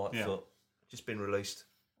 Jago and Lightfoot, just been released.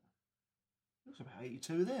 Looks about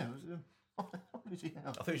 82 there. I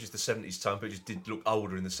think it was just the 70s tone, but it just did look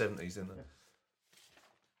older in the 70s, didn't it?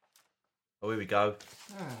 Oh, here we go.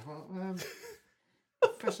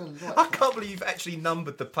 Professor Lightfoot. I can't believe you've actually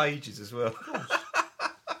numbered the pages as well.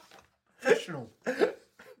 Professional.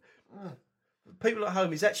 People at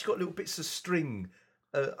home, he's actually got little bits of string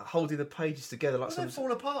holding the pages together like They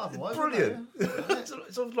fall apart otherwise. Brilliant.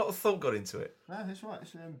 It's a lot of thought got into it. No, that's right.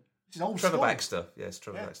 It's old Trevor school. Baxter. Yes,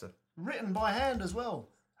 Trevor Baxter. Written by hand as well.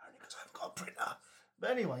 Only because I haven't got a printer.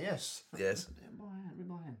 But anyway, yes. Yes. Written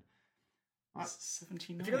by hand. Right.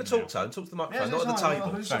 79. If you're going to talk to him, talk to the microphone, Yes, not at the no, table.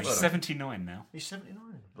 who's So he's 79 now. He's 79.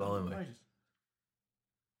 Blimey. Outrageous.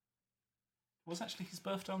 It was actually his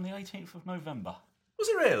birthday on the 18th of November. Was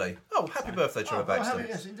it really? Oh, happy birthday, Trevor Baxter.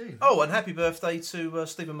 Yes, indeed. Oh, and happy birthday to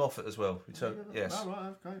Stephen Moffat as well. Who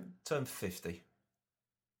turned 50.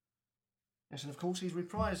 Yes, and of course he's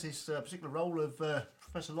reprised his particular role of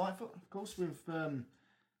Professor Lightfoot, of course, with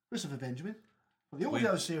Christopher Benjamin. For the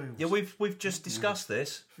audio serials. Yeah, we've just discussed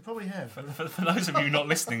this. We probably have. For those of you not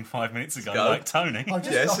listening 5 minutes ago, like Tony.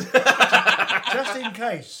 Just in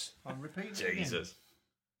case. I'm repeating it again. Jesus.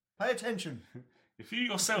 Pay attention. If you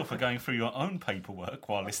yourself are going through your own paperwork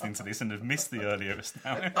while listening to this and have missed the earlier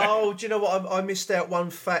now. Oh, do you know what? I missed out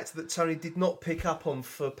one fact that Tony did not pick up on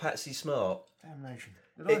for Patsy Smart. Damnation.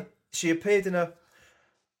 Did I? She appeared in a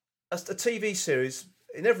TV series.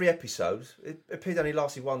 In every episode, it appeared only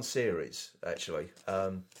lasted one series, actually.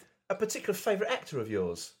 A particular favourite actor of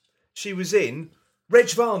yours. She was in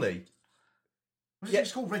Reg Varney. Was it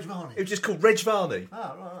just called Reg Varney? It was just called Reg Varney.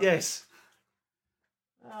 Oh, right. Yes.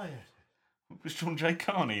 Oh, yes. Was John J.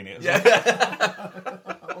 Carney in it as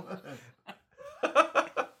well?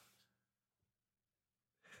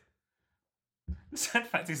 The sad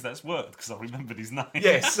fact is that's worked because I remembered his name.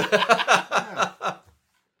 Yes.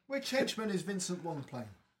 Which henchman is Vincent Wong playing?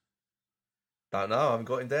 Don't know, I haven't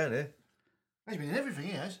got him down here. He's been in everything,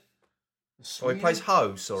 he has. Oh, he plays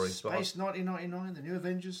Ho, sorry. Space 1999, The New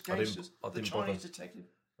Avengers, Gangsters, The Chinese Detective.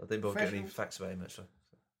 I didn't bother getting any facts about him, actually.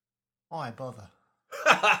 I bother.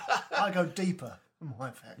 I go deeper than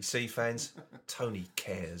my facts. You see, fans, Tony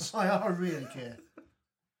cares. I really care.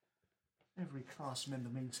 Every cast member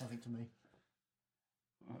means something to me.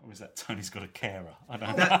 Or is that Tony's got a carer? I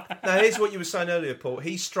don't know. Now, here's what you were saying earlier, Paul.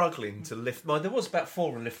 He's struggling to lift. There was about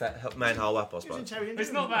 4 and lift that manhole up, I suppose.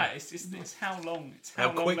 It's not that. It's how long. It's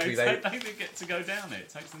how long quickly they get to go down it. It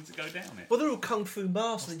takes them to go down it. Well, they're all kung fu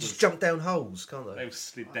masters. They just jump down holes, can't they? They all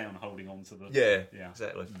slid down, holding on to the. Yeah.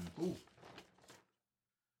 Exactly. Ooh.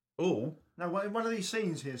 Ooh. No, in one of these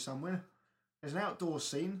scenes here somewhere, there's an outdoor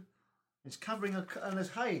scene. It's covering and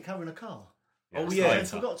there's hay covering a car. Yeah,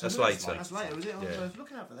 that's later. That's later. That's later, is it? Yeah.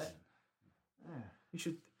 Look out for that. Yeah. You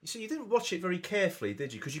should. You didn't watch it very carefully,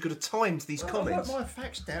 did you? Because you could have timed these comments. I wrote my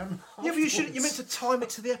facts down. Yeah, but you should. You meant to time it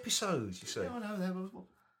to the episodes. You see. Yeah, I know. They were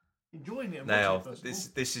enjoying it. Now, this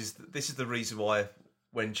is the reason why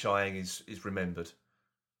Weng-Chiang is remembered.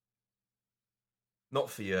 Not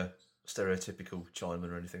for your stereotypical Chinaman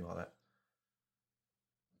or anything like that.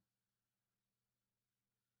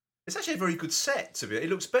 It's actually a very good set, to be honest. It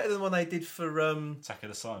looks better than the one they did for Attack of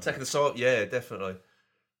the Cyber. Attack of the Cyber. Yeah, definitely.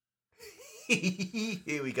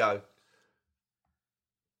 Here we go.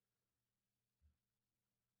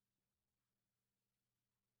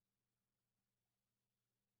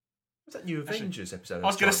 Was that new Avengers episode? I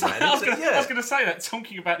was going to say that,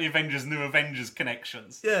 talking about the Avengers, new Avengers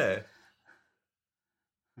connections. Yeah.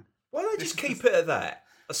 Why don't they just keep it at that?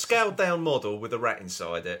 A scaled down model with a rat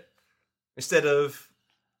inside it, instead of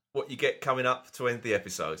what you get coming up to end the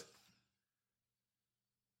episode.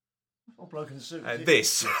 Not bloke in a suit. And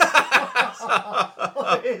this. It is a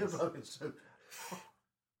bloke in a suit.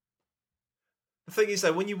 The thing is,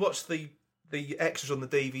 though, when you watch the extras on the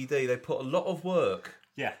DVD, they put a lot of work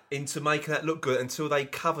into making that look good until they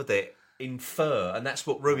covered it in fur, and that's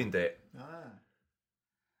what ruined it.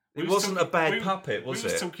 It wasn't a bad puppet, was it?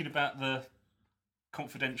 We were talking about the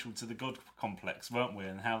Confidential to the God Complex, weren't we?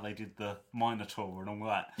 And how they did the Minotaur and all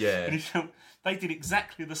that. Yeah. And they did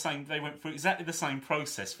exactly the same. They went through exactly the same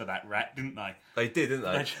process for that rat, didn't they? They did, didn't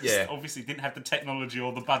they? They just obviously didn't have the technology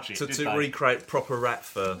or the budget to recreate proper rat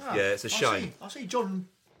fur. Yeah, it's a shame. I see John.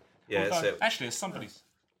 Yeah, that's it. Actually, it's somebody's.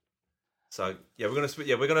 So we're gonna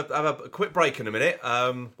have a quick break in a minute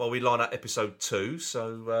while we line up episode 2.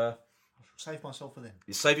 So I shall save myself for then.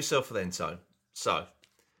 You save yourself for then, Tone. So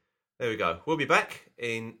there we go. We'll be back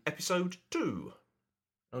in episode 2.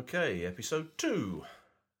 Okay, episode 2.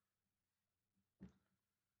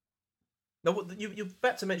 Now, you're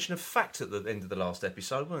about to mention a fact at the end of the last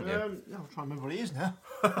episode, weren't you? I'm trying to remember what it is now.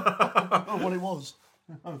 Oh, what it was.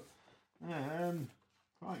 Right.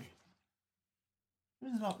 It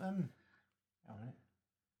was like,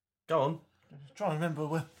 Go on. Just trying to remember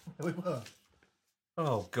where we were.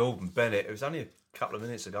 Oh, Gordon Bennett. It was only a couple of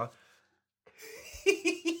minutes ago.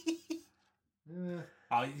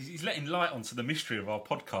 He's letting light onto the mystery of our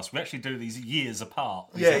podcast. We actually do these years apart.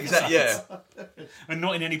 Yeah, exactly. Yeah, and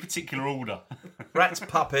not in any particular order. Rats,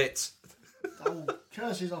 puppets. Oh,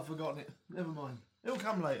 curses! I've forgotten it. Never mind. It'll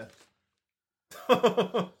come later.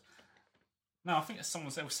 No, I think as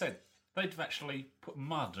someone else said, they'd have actually put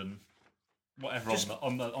mud and whatever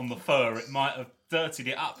on the fur. It might have dirtied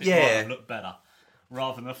it up. It might have looked better,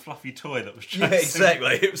 rather than a fluffy toy that was chasing. Yeah,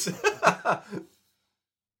 exactly. It was.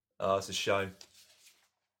 Oh, it's a shame.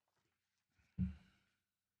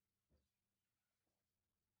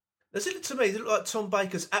 Does it look to me? It look like Tom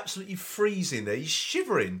Baker's absolutely freezing there. He's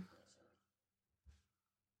shivering.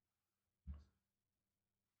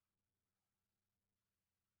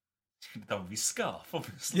 He could have done with his scarf,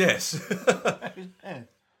 obviously. Yes. Yeah.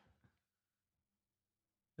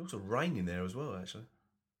 There's also rain in there as well, actually.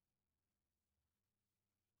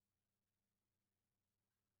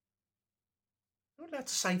 I'm not allowed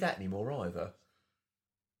to say that anymore either.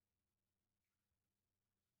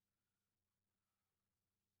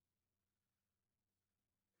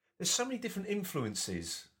 There's so many different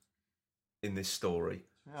influences in this story.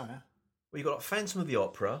 Oh, yeah. Well, you've got like Phantom of the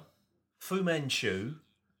Opera, Fu Manchu,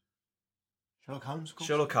 Sherlock Holmes, of course.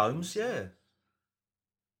 Sherlock Holmes, yeah.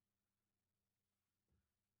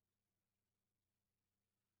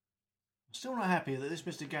 I'm still not happy that this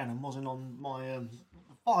Mr. Gannon wasn't on my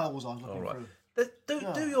files I was looking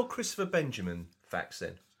through. Do your Christopher Benjamin facts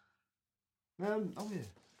then. Oh, yeah.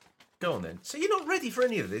 Go on then. So you're not ready for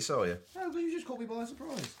any of this, are you? No, but you just caught me by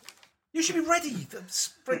surprise. You should be ready.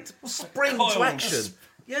 Spring to action.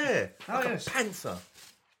 Yeah, like a panther.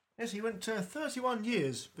 Yes, he went 31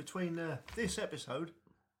 years between this episode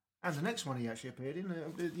and the next one he actually appeared in,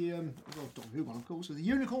 the Doctor Who one, of course, with the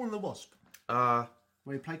Unicorn and the Wasp. Where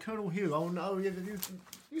he played Colonel Hugh. Oh no, you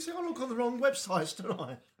see I look on the wrong websites, don't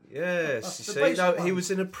I? Yes, you see, no, he was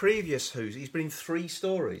in a previous Who's. He's been in 3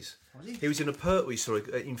 stories. He was in a Pertwee story,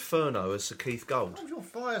 Inferno, as Sir Keith Gold. How's your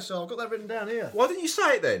fire, sir? I've got that written down here. Why didn't you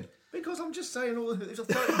say it then? Because I'm just saying it's a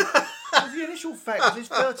 30, the initial fact is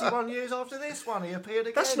 31 years after this one he appeared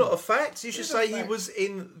again. That's not a fact. You should say he was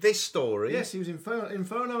in this story. Yes, he was in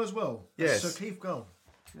Inferno as well. Yes. Sir Keith Gold.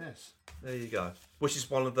 Yes. There you go. Which is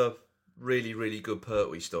one of the really, really good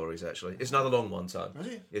Pertwee stories, actually. It's another long one, Tom. Is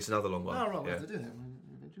it? It's another long one. Oh, right, we'll have to do that one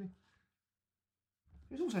eventually.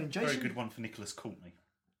 He was also in Jason. Very good one for Nicholas Courtney.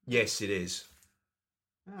 Yes, it is.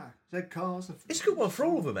 Zed Cars. It's a good one for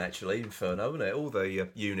all of them, actually, Inferno, isn't it? All the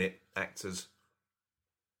unit actors.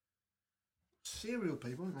 Serial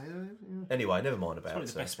people, aren't they? Anyway, never mind about it.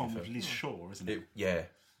 It's probably the best one with Liz Shaw, isn't it? Yeah.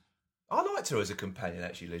 I liked her as a companion,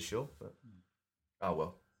 actually, Liz Shaw. But... Oh,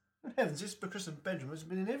 well. Good heavens, this Christopher Benjamin has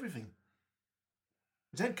been in everything.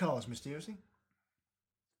 Zed Cars, mysteriously.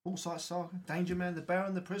 Forsyth Saga, Danger Man, The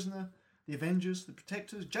Baron, The Prisoner, The Avengers, The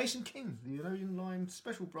Protectors, Jason King, The Elysian Line,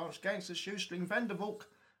 Special Branch, Gangster, Shoestring, Vandervalk,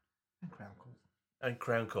 and Crown Court. And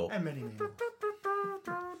Crown Court. And many more.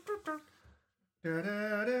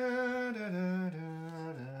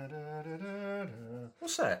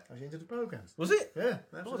 What's that? That was the end of the programme. Was it? Yeah.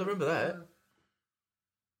 Oh, I remember that.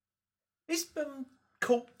 Is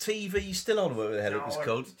Court TV still on, whatever the hell it was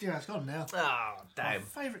called? Yeah, it's gone now. Oh, damn. My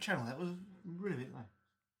favourite channel, that was really nice.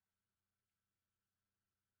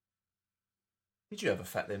 Did you have a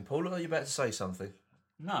fat then, Paul? Or are you about to say something?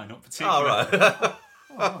 No, not particularly. Oh, right.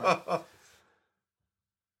 Right.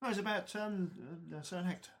 No, it's about a certain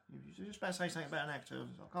actor. You were just about to say something about an actor.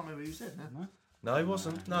 I can't remember who you said. No? No, he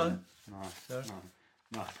wasn't. No.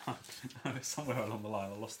 No. Somewhere along the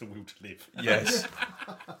line, I lost the will to live. Yes.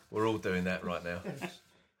 We're all doing that right now. Yes.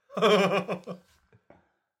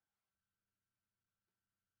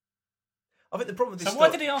 I think the problem with this. So why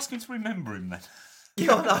did he ask him to remember him then?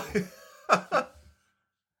 Yeah, I know.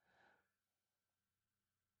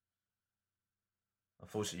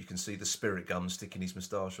 Unfortunately, you can see the spirit gum sticking his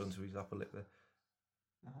moustache onto his upper lip there.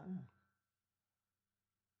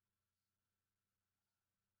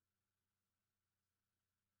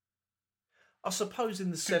 I suppose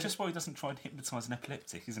in the Just why he doesn't try and hypnotise an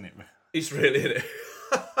epileptic, isn't it? It's really, isn't it?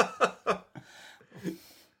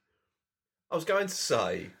 I was going to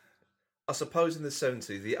say, I suppose in the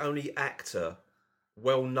 70s, the only actor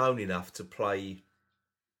well known enough to play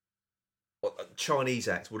a Chinese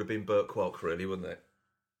actor would have been Burt Kwok, really, wouldn't it?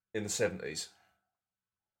 In the 70s.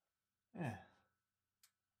 Yeah.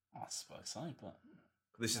 I suppose so, but...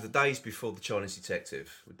 This is the days before The Chinese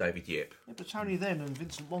Detective with David Yip. Yeah, but Tony then and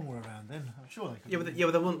Vincent Wong were around then. I'm sure they could. Yeah,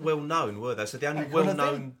 but they weren't well known, were they? So the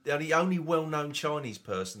only well known Chinese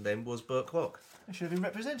person then was Burt Kwok. They should have been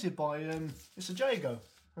represented by Mr. Jago.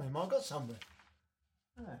 He might have got somewhere.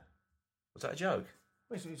 Yeah. Was that a joke?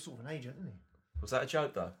 Well, he's sort of an agent, isn't he? Was that a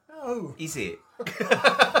joke though? No. Is it?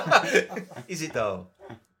 Is it though?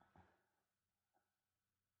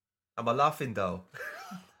 Am I laughing though?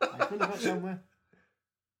 They could have got somewhere.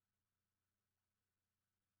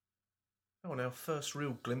 Oh, our first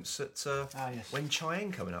real glimpse at Yes.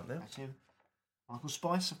 Weng-Chiang coming up now. That's him. Michael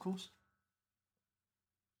Spice, of course.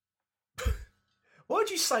 Why would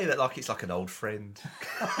you say that like it's like an old friend?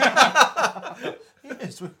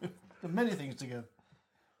 Yes, we've done many things together.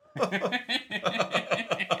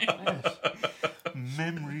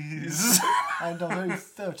 Memories. And I was only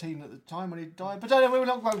 13 at the time when he died. But we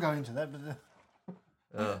won't go into that.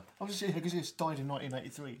 But obviously, because he died in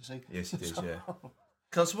 1983, you see. Yes, he did, yeah.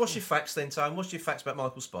 So what's your facts then, Tone? What's your facts about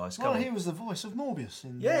Michael Spice? Well, he was the voice of Morbius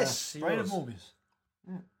in Yes, he Brain was. of Morbius.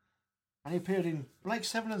 Yeah. And he appeared in Blake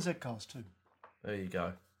Seven and Z-Cast too. There you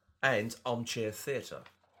go. And Armchair Theatre.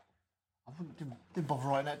 I didn't bother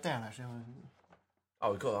writing that down, actually.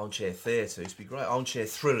 Oh, we've got Armchair Theatre. It used to be great. Armchair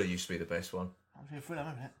Thriller used to be the best one. I'm sure I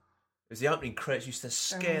remember that. It was the opening credits. Used to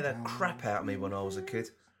scare the crap out of me when I was a kid.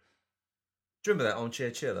 Do you remember that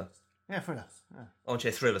Armchair Chiller? Yeah, Thriller. Yeah.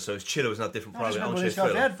 Armchair Thriller, so Chiller was another different program. Armchair Armchair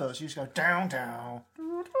Thriller. The adverts used to go down, down.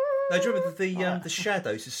 No, do you remember the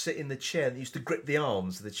shadow used to sit in the chair and used to grip the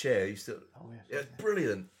arms of the chair? Used to, Yes. yeah,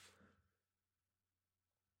 brilliant.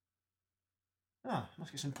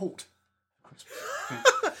 Must get some port.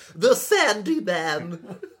 The Sandy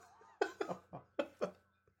Man.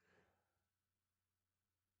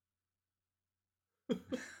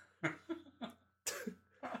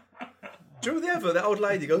 Do you remember the advert? That old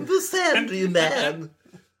lady going, "The Sandy Man."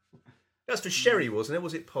 That's for Sherry, wasn't it?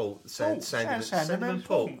 Was it Paul? Sandyman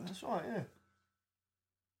Paul. That's right, yeah.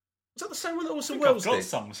 Was that the same one that Orson I've Welles got did?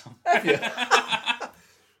 some. Have you?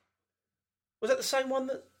 Was that the same one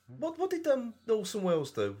that? What did Orson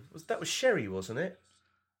Welles do? That was Sherry, wasn't it?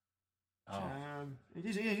 Oh. It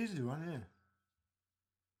is do one, yeah.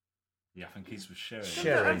 Yeah, I think his was Sherry.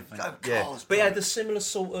 Sherry. Yeah. Carlsberg. But he had a similar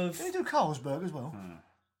sort of. Did he do Carlsberg as well?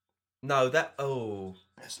 No, that. Oh.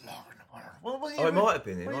 Best lager in the world. Well, It might have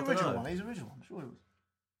been him. Well, I the don't original know. one. He's the original one. I'm sure it was.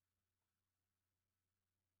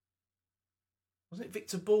 Wasn't it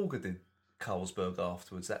Victor Borger did Carlsberg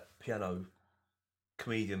afterwards? That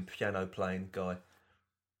comedian, piano playing guy.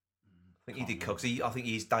 I think he did because I think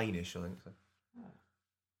he's Danish. I think so.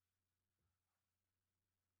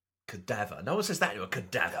 Cadaver. No one says that to a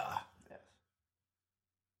cadaver. Yes.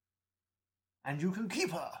 And you can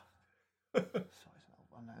keep her. Sorry, it's an old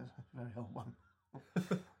one. That is a very old one.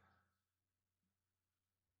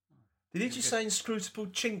 Did he just say inscrutable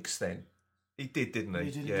chinks then? He did, didn't he?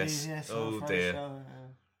 He did yes. indeed, yes. Oh I'm dear. afraid so,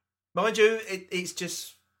 Mind you, it's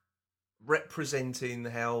just representing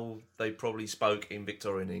how they probably spoke in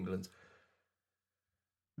Victorian England.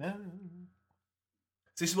 yeah.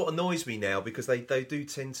 This is what annoys me now because they do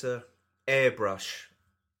tend to airbrush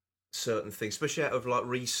certain things, especially out of like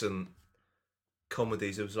recent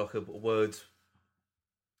comedies. There was like a word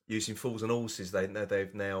using Fools and Horses,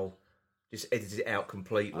 they've now just edited it out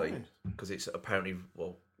completely because it's apparently,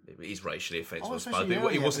 well, it is racially offensive, I suppose,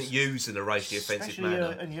 but it wasn't used in a racially offensive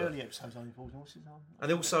manner. In the early episodes, only Fools and Horses.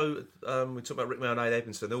 And also, we talked about Rick Mail and Aid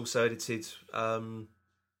Edmondson, they also edited,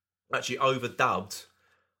 actually overdubbed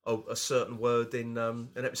a certain word in an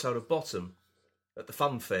episode of Bottom. At the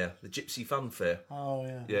fun fair, the Gypsy Fun Fair. Oh,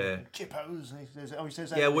 yeah. Yeah. Chippos. He says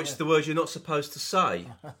that. Yeah, which is the word you're not supposed to say.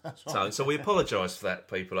 Right. So we apologise for that,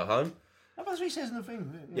 people at home. That's what he says in the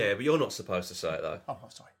thing. Yeah, but you're not supposed to say it, though. Oh,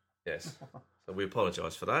 sorry. Yes. So we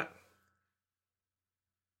apologise for that.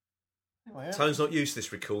 Anyway, yeah. Tone's not used to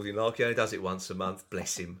this recording, like he only does it once a month.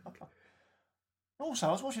 Bless him. Also,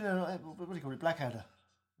 I was watching, what do you call it, Blackadder.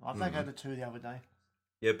 Blackadder 2 the other day.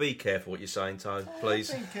 Yeah, be careful what you're saying, Tone,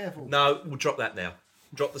 please. Be careful. No, we'll drop that now.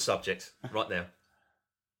 Drop the subject right now.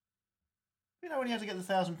 You know when he had to get the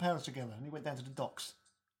 £1,000 together and he went down to the docks?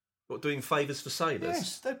 What, doing favours for sailors?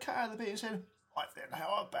 Yes, they cut out the bit and said, right then,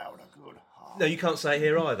 how about a good heart? No, you can't say it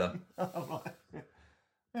here either. Oh, right.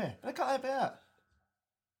 Yeah, they cut that bit out.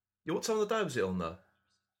 Yeah, what time of the day was it on, though?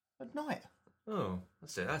 At night. Oh,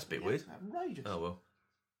 that's it. That's a bit weird. Outrageous. Oh, well.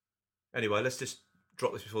 Anyway, let's just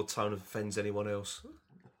drop this before Tone offends anyone else.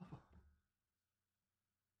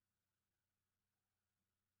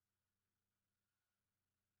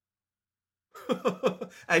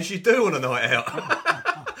 As you do on a night out.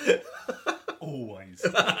 Always.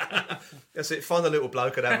 That's it. Find a little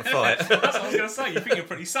bloke and have a fight. That's what I was going to say. You think you're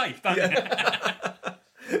pretty safe, don't you? That's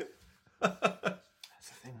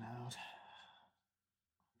the thing now.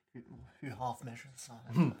 A few half measures.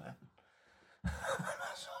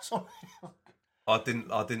 Sorry. I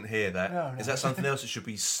didn't hear that. No. Is that something else that should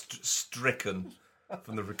be stricken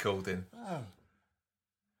from the recording? Oh.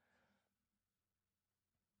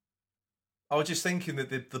 I was just thinking that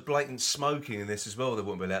the blatant smoking in this as well, they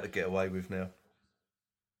wouldn't be allowed to get away with now.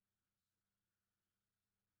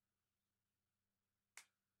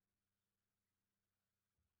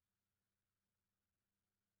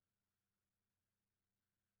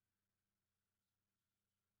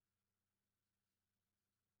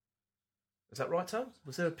 Is that right, Tom?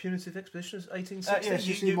 Was there a punitive expedition of 1860? Yes,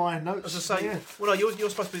 you see my notes. As I say, yeah. well, no, you're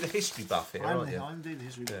supposed to be the history buff here, aren't you? I'm indeed the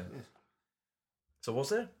history buff, yes. So was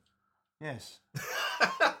there? Yes.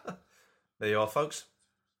 There you are, folks.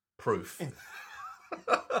 Proof.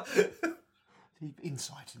 Deep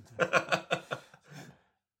insight into it.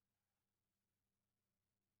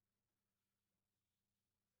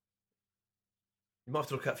 You might have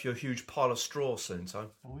to look out for your huge pile of straw soon,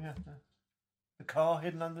 Tom. Oh, yeah. The car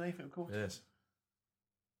hidden underneath it, of course. Yes.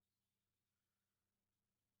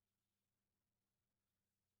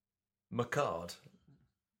 Macard.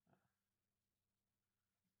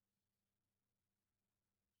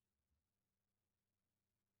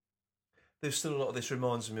 There's still a lot of this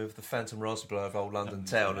reminds me of the Phantom Raspberry of old London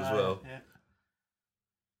town as well. Yeah.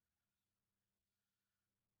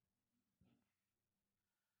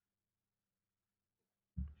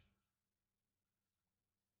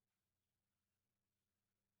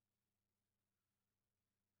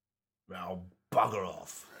 Now, bugger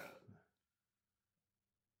off.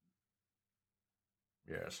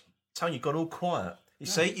 Yes. Tony, you've gone all quiet. You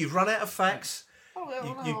see, you've run out of facts. Oh, yeah,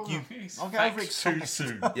 I'll get over too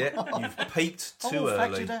soon. Yeah, you've peaked too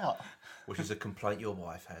early. Out. Which is a complaint your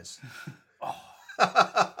wife has.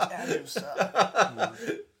 Damn you, sir.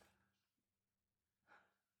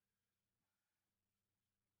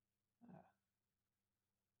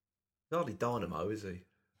 Hardly Dynamo, is he?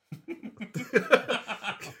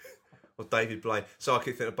 Or David Blaine. So I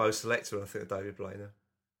keep thinking of Bo Selector and I think of David Blaine now.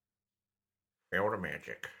 Feel the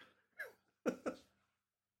magic.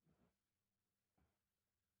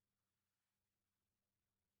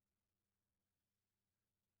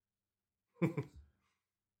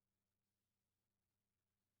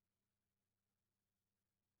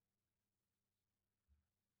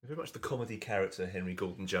 Very much the comedy character Henry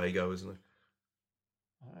Gordon Jago, isn't he?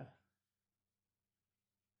 Oh, yeah.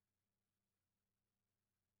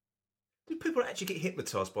 Do people actually get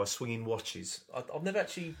hypnotised by swinging watches? I've never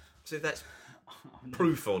actually said if that's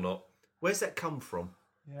proof or not. Where's that come from?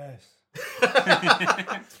 Yes.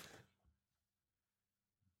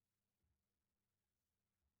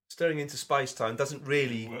 Staring into space-time doesn't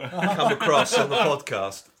really come across on the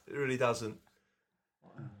podcast. It really doesn't.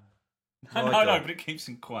 No, but it keeps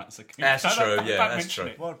him quiet. So that's true, don't that's mention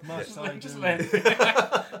true. it. What must I Just do? let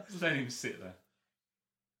him sit there.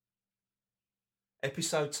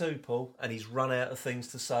 Episode 2, Paul, and he's run out of things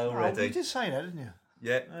to say Oh, already. you did say that, didn't you?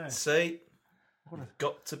 Yeah. See? What a-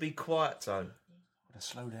 Got to be quiet, Tone.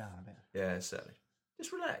 Slow down a bit. Yeah, exactly.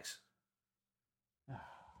 Just relax.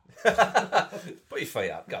 Put your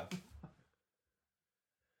feet up, go.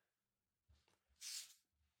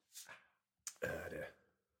 Oh dear.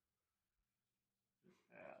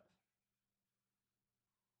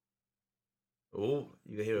 Oh,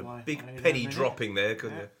 you can hear a big penny dropping there,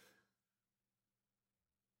 couldn't you?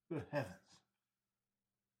 Good heavens.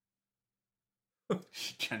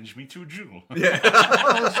 She changed me to a jewel. Yeah.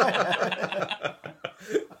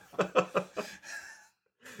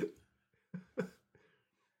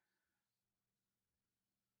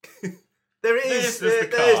 There it is.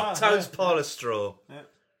 There's Toad's pile of straw. Yeah.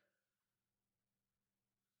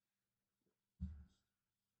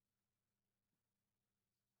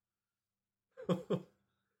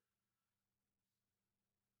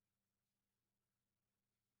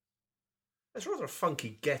 That's rather a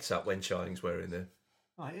funky get-up Weng-Chiang's wearing there.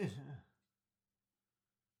 Oh, it is. Yeah.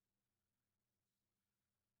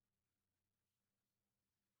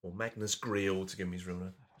 Or Magnus Grill, to give him his real name.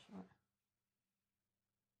 That's right.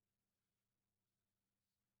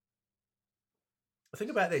 The thing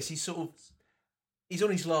about this, he's on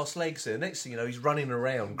his last legs there. Next thing you know, he's running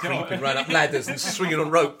around, creeping right up ladders and swinging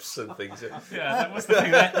on ropes and things. Yeah, that was the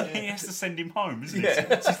thing. That he has to send him home, isn't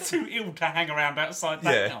it? He's too ill to hang around outside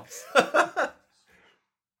that house.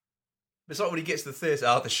 It's like when he gets to the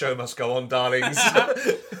theatre, the show must go on, darlings.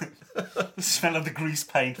 The smell of the grease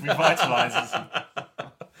paint revitalises him.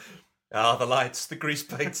 The lights, the grease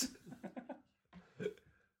paint.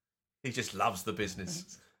 He just loves the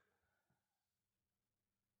business.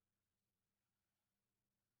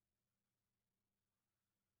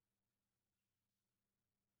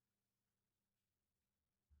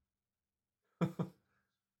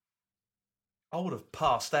 I would have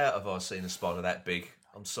passed out if I'd seen a spider that big.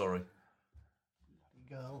 I'm sorry.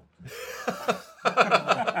 Girl.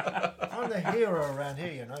 I'm the hero around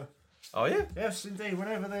here, you know. Oh, yeah? Yes, indeed.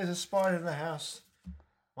 Whenever there's a spider in the house,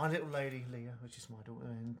 my little lady, Leah, which is my daughter,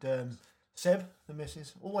 and Seb, the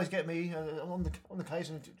missus, always get me on the case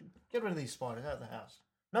and get rid of these spiders out of the house.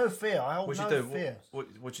 No fear. I hold fear.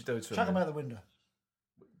 What'd you do to them? Chuck them out the window.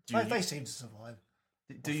 They seem to survive.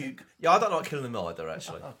 Do you? Yeah, I don't like killing them either,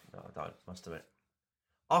 actually. No, I don't, must admit.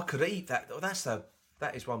 I could eat that.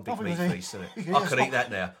 That is one big meat feast, isn't it? I could eat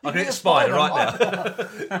that now. I could eat a spider right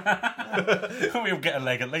now. We'll get a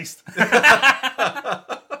leg at least.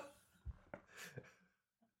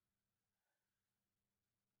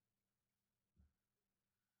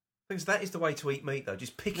 That is the way to eat meat, though.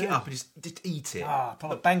 Just pick it up and just eat it.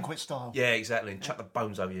 Proper banquet style. Yeah, exactly. And chuck the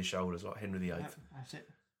bones over your shoulders like Henry VIII. That's it.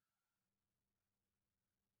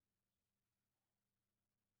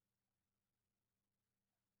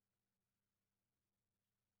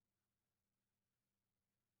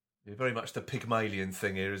 Yeah, very much the Pygmalion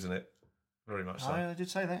thing here, isn't it? Very much so. I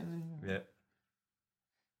did say that. Yeah.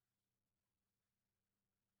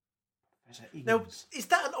 Now, is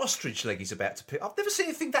that an ostrich leg he's about to pick? I've never seen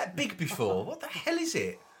anything that big before. What the hell is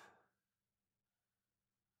it?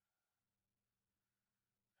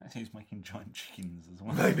 I think he's making giant chickens as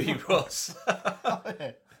well. Maybe he was.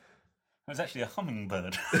 It was actually a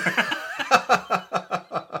hummingbird.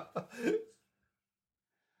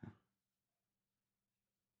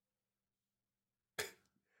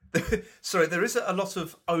 Sorry, there is a lot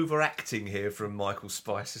of overacting here from Michael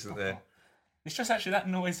Spice, isn't there? It's just actually that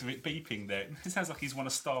noise of it beeping there. It sounds like he's won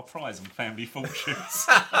a star prize on Family Fortunes.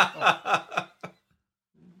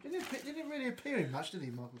 Didn't really appear in much, did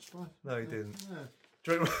he, Michael Spice? No, he didn't. No.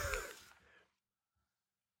 Do you reckon-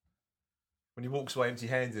 when he walks away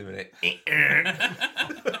empty-handed in a minute.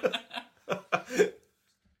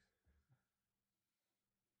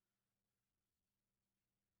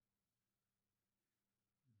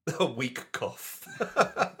 A weak cough.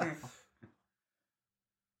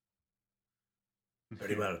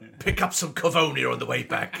 Very well. Pick up some Cavonia on the way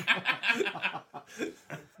back. How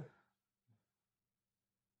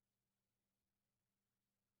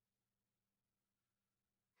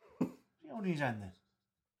old is his hand then?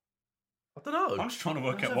 I don't know. I'm just trying to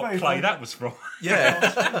work out what play that was from.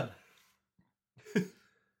 Yeah. A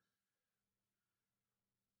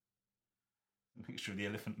mixture of the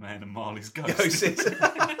Elephant Man and Marley's Ghost.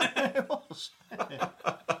 It was.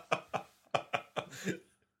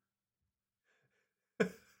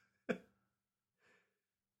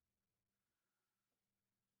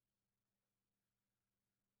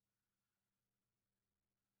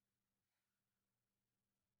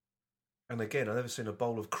 And again, I've never seen a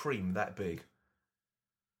bowl of cream that big.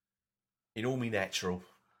 In all me natural.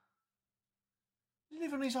 He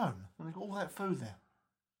live on his own, and they've got all that food there.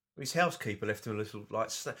 His housekeeper left him a little,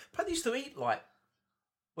 snack. But they used to eat, well,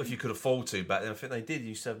 if you could afford to back then, I think they did. They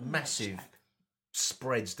used to have massive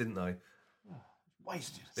spreads, didn't they?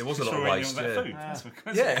 wasted. There was a lot of Destroying waste. all that Yeah. food. That's what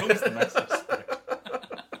caused the massive spread.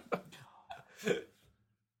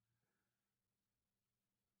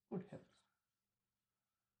 Good heavens.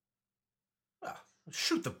 Well,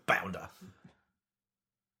 shoot the bounder.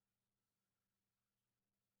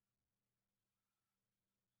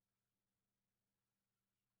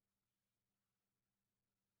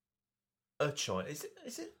 China. Is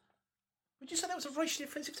it? Would you say that was a racially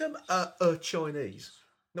offensive term? Chinese.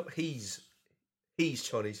 Not he's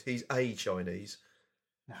Chinese. He's a Chinese.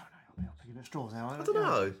 No, I'm picking at straws now. I don't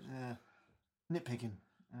know. Nitpicking.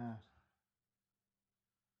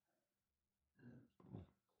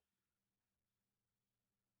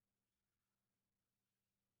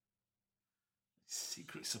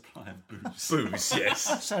 Secret supply of booze. Booze,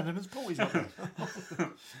 yes. Sandeman's boys. Do you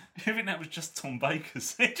think that was just Tom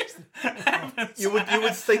Baker's? It just You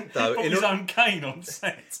would think though, put his own cane on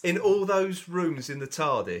set. in all those rooms in the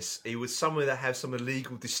TARDIS, he was somewhere that has some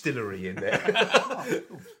illegal distillery in there.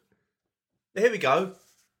 Here we go.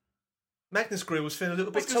 Magnus Grill was feeling a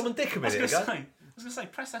little bit Tom and Dick a minute ago. I was going to say,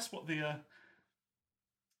 perhaps that's what the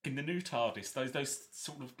in the new TARDIS, those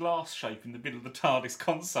sort of glass shape in the middle of the TARDIS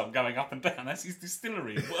console going up and down. That's his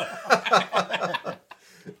distillery.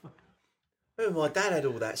 Oh, my dad had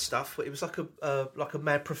all that stuff. It was like a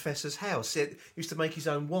mad professor's house. He used to make his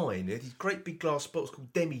own wine. He had these great big glass bottles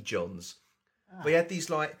called demijohns. But he had these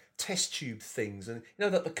like test tube things, and you know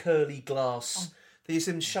that the curly glass. They used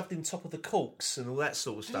them shoved in top of the corks and all that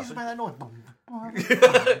sort of stuff. Did you make that noise?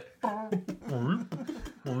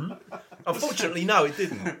 Unfortunately, no, it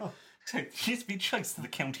didn't. He used to be chased to the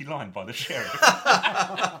county line by the sheriff.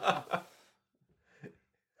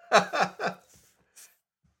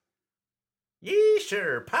 Yes,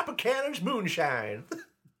 sir. Papa Cannon's moonshine.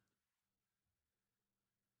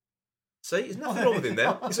 See, there's nothing wrong with him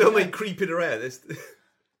there. It's only creeping around.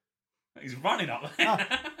 He's running up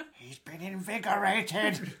there. He's been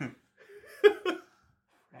invigorated.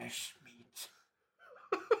 Fresh meat.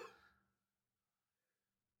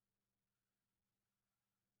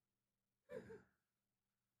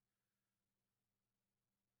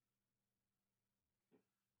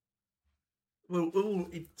 Well,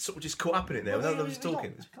 he sort of just caught up in it there. None of us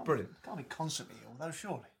talking. It's brilliant. Can't be constantly ill, though,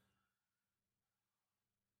 surely.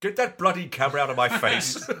 Get that bloody camera out of my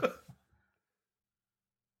face.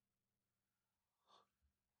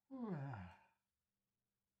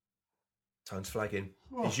 Tone's flagging.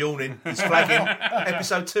 He's yawning. He's flagging.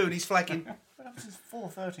 Episode 2 and he's flagging. What happens is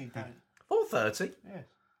 4:30, don't 4:30? Yes.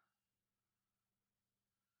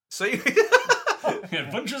 See? The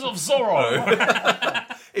Adventures of Zorro.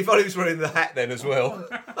 If only he was wearing the hat then as well.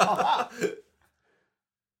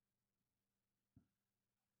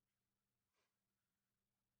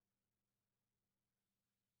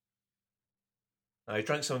 No, he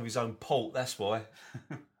drank some of his own port, that's why.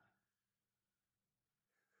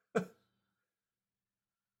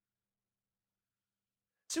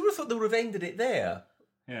 See, I would have thought they would have ended it there.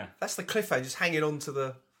 Yeah. That's the cliffhanger, just hanging on to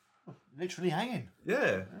the... Literally hanging.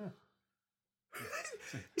 Yeah.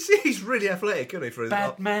 You see, he's really athletic, isn't he? For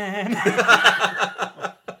Batman.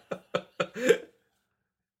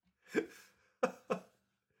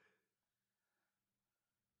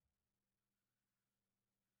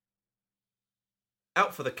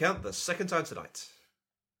 Out for the count the second time tonight.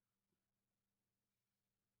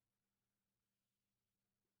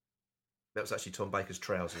 That was actually Tom Baker's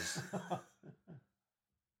trousers.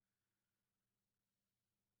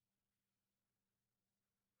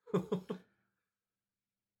 Were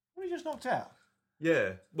you just knocked out?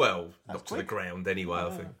 Yeah. Well, That's not to the quick. ground anyway, I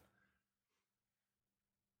think.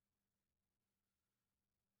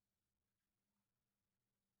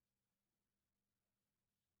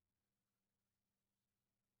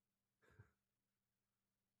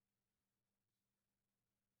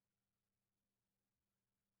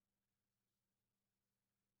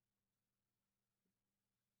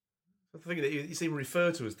 I'm thinking that he's even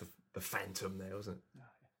referred to as the Phantom now, isn't it?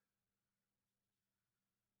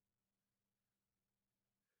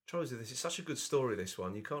 Trouble is, this is such a good story. This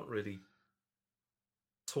one, you can't really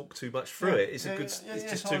talk too much through it. It's it's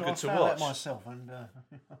just too good to watch. That myself, and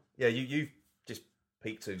Yeah, you just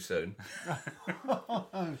peaked too soon. sorry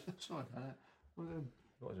about that. Well,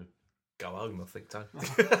 Might as well go home, I think, Tony.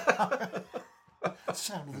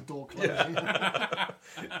 sound of the door closing.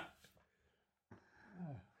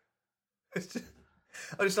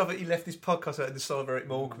 I just love that he left his podcast out in the style of Eric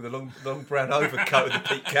Morgan with a long brown overcoat and the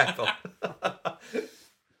peak cap on.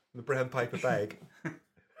 The brown paper bag.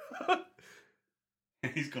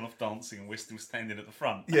 He's gone off dancing and we're still standing at the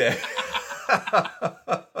front. Yeah.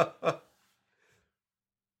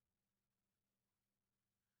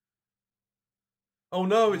 Oh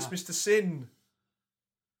no, it's Mr. Sin.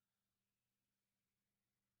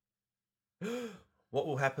 What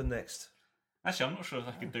will happen next? Actually, I'm not sure if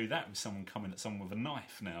I could do that with someone coming at someone with a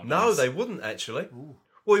knife now. No, they wouldn't actually. Ooh.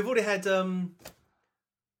 Well, we've already had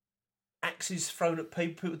axes thrown at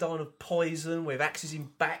people dying of poison. We have axes in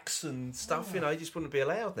backs and stuff. You know, it just wouldn't be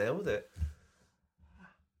allowed now, would it?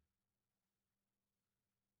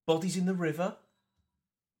 Bodies in the river.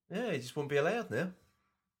 Yeah, it just wouldn't be allowed now.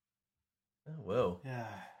 Oh well. Yeah.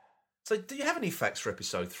 So, do you have any facts for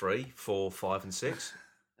episode 3, 4, 5, and 6?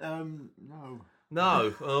 No.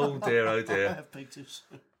 No. Oh dear. Oh I dear. have pictures.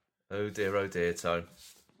 Oh dear, Tone.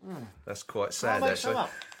 That's quite I'll sad, make actually. some up.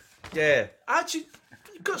 Yeah. Actually,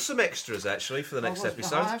 you've got some extras, actually, for the next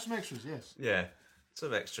episode. I have some extras, yes. Yeah,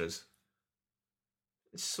 some extras.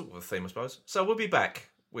 It's sort of a theme, I suppose. So we'll be back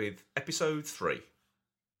with episode 3.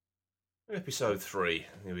 Episode 3.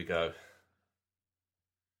 Here we go.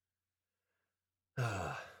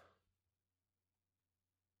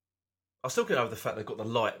 I still get over the fact they've got the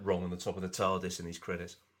light wrong on the top of the TARDIS in these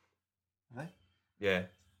credits. Are they? Yeah.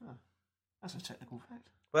 Oh, that's a technical fact.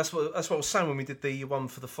 Well, that's what I was saying when we did the one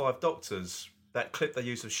for the 5 Doctors. That clip they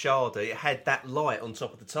used of Sharda, it had that light on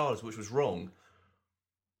top of the TARDIS, which was wrong.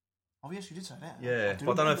 Oh, yes, you did say that. Yeah,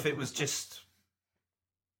 but I don't know if it was just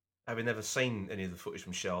having never seen any of the footage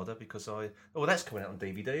from Sharda, because well, that's coming out on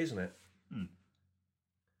DVD, isn't it?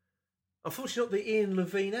 Unfortunately, not the Ian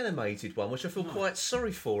Levine animated one, which I feel quite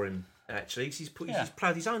sorry for him, actually, because he's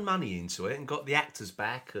ploughed his own money into it and got the actors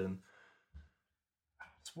back, and...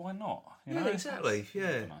 So why not? You Yeah, know? exactly, I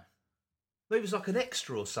yeah. don't know. Maybe it was like an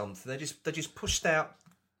extra or something. They just pushed out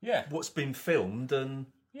Yeah. what's been filmed and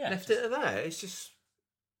left it at that. It's just...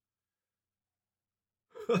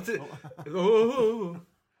 Oh.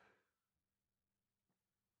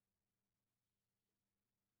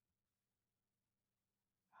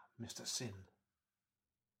 Mr. Sin.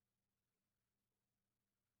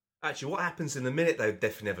 Actually, what happens in a minute they'll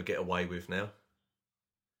definitely never get away with now.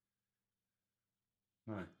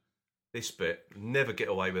 No. This bit, never get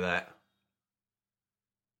away with that.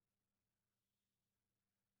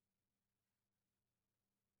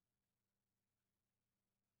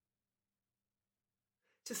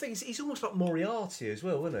 The thing is, he's almost like Moriarty as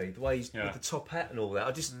well, isn't he? The way he's with the top hat and all that.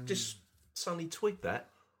 I just suddenly twigged that.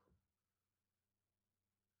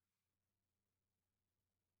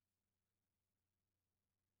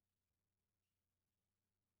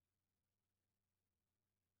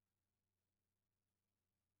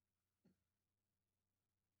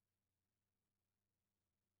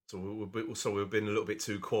 So we've been a little bit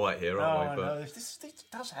too quiet here, aren't we? No, this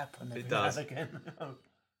does happen. It does. Again.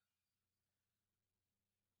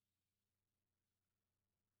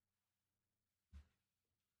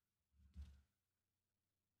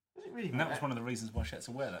 And that was one of the reasons why she had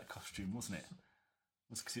to wear that costume, wasn't it?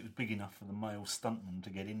 Was because it was big enough for the male stuntman to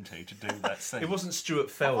get into to do that scene. It wasn't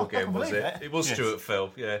Stuart Fell again, was it? that. It was Stuart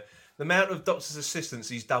Fell, yeah. The amount of doctor's assistants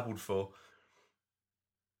he's doubled for.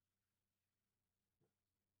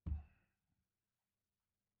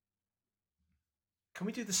 Can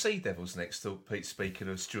we do the Sea Devils next, Pete, speaking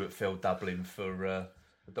of Stuart Fell doubling for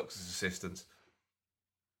the doctor's assistants?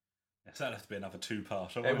 Yes, that'll have to be another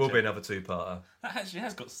 2-parter. It will be another 2-parter. That actually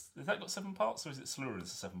has that got 7 parts, or is it Silurians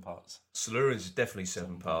 7 parts? Silurians is definitely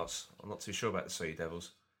 7 parts. I'm not too sure about the Sea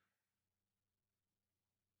Devils.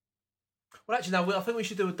 Well, actually, no, I think we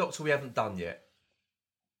should do a Doctor we haven't done yet.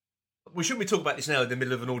 We shouldn't be talking about this now in the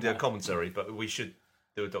middle of an audio commentary, but we should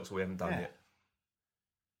do a Doctor we haven't done yet.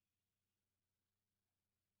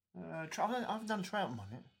 I haven't done a Troughton one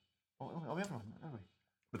yet. Oh, we haven't, have we?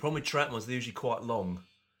 The problem with Troughton ones, they're usually quite long.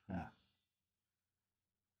 Yeah.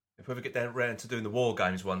 If we ever get down round to doing the War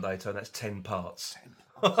Games one day, Tony, that's 10 parts.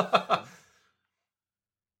 10 parts.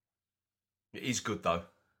 It is good, though.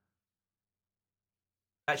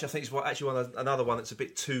 Actually, I think it's another one that's a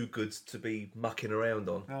bit too good to be mucking around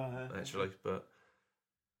on, actually. But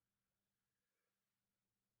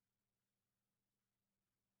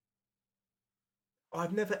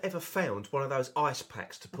I've never, ever found one of those ice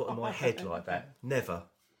packs to put on my head like that. Never.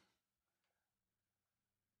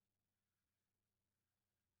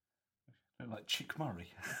 Like Chick Murray.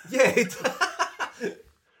 Yeah.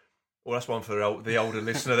 Well, that's one for the older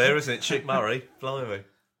listener there, isn't it? Chick Murray. Blimey.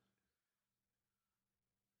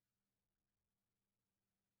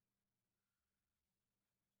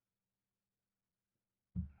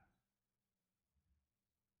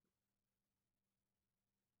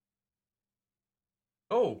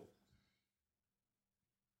 Oh.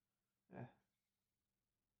 Yeah.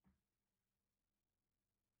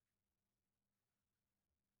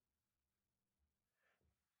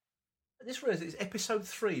 I just realised it's episode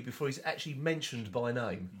 3 before he's actually mentioned by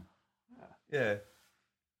name. Yeah.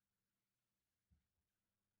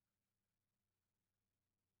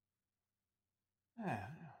 Yeah.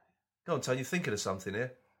 Go on, Tony, you're thinking of something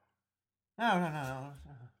here. No.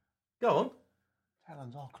 Go on.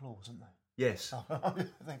 Talons are claws, aren't they? Yes. I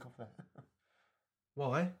think of that.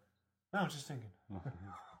 Why? No, I'm just thinking.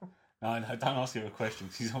 No, don't ask him a question.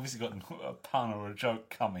 He's obviously got a pun or a joke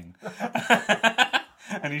coming.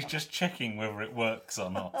 And he's just checking whether it works or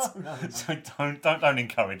not. No. So don't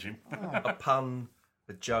encourage him. A pun,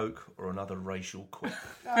 a joke, or another racial quip.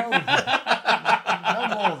 No more of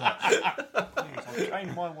that. Please, I'll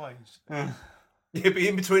change my ways. Yeah, but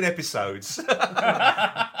in between episodes,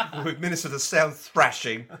 we've administered a sound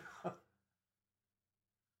thrashing.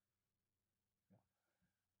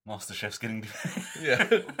 MasterChef's getting...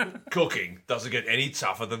 Yeah. Cooking doesn't get any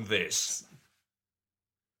tougher than this.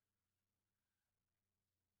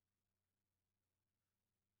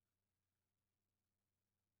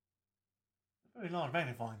 Very large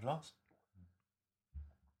magnifying glass.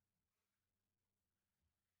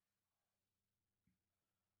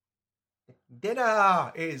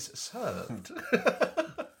 Dinner is served.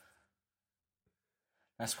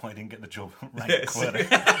 That's why he didn't get the job rank. Yes. Got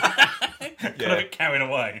a bit carried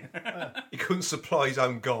away. He couldn't supply his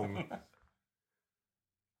own gong.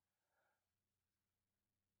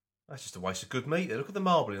 That's just a waste of good meat there. Look at the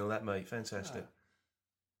marbling on that meat. Fantastic.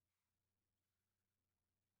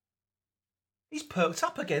 He's perked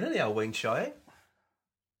up again, isn't he, old Weng-Chiang?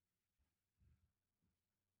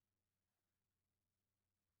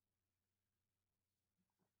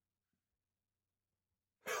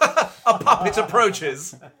 A puppet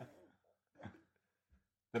approaches.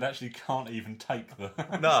 That actually can't even take the...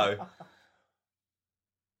 No.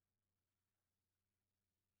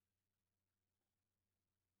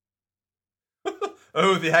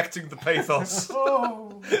 Oh, the acting, the pathos.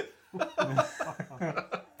 Oh!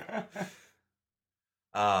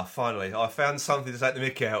 Finally, I found something to take the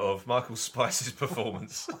mick out of Michael Spice's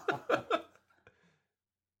performance.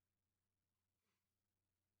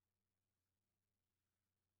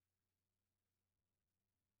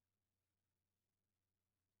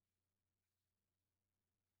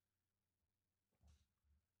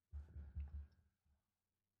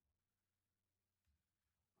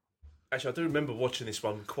 Actually, I do remember watching this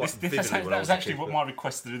one quite vividly when I was That was actually a kid, what but- my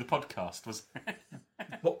request to do the podcast was.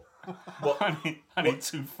 What? I need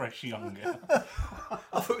two fresh young girls.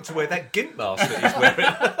 I thought to wear that gimp mask that he's wearing.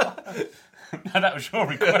 No, that was your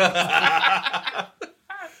request.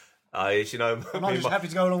 You know, I'm just happy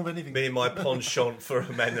to go along with anything. me and my penchant for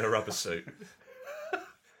a man in a rubber suit.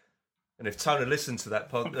 And if Tony listened to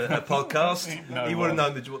that podcast, he would have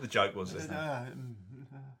known what the joke was.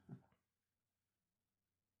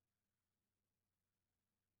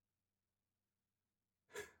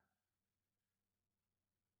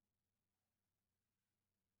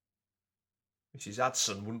 Mrs.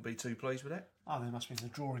 Hudson wouldn't be too pleased with that. Oh, they must be in the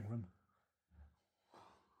drawing room.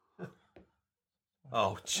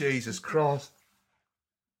 Oh, Jesus Christ.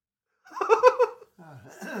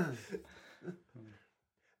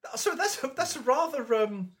 So that's a rather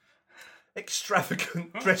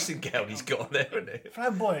extravagant dressing gown he's got on there, isn't it?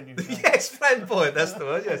 Flamboyant, you know. Yes, flamboyant, that's the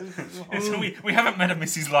word, yes. So we haven't met a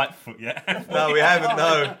Mrs. Lightfoot yet. No, we haven't,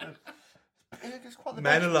 no. It's quite the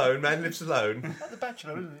Man bachelor. alone, man lives alone. Quite the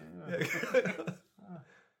Bachelor, isn't it?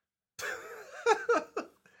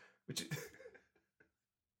 Which,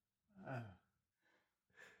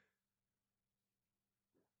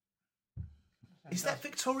 is that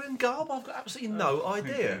Victorian garb? I've got absolutely no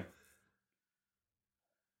idea.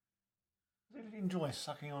 Did you enjoy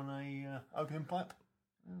sucking on a opium pipe?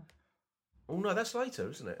 Oh no, that's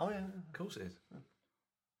later, isn't it? Oh, yeah. Of course it is.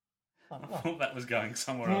 I thought that was going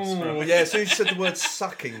somewhere else. Oh, yeah, as soon as you said the word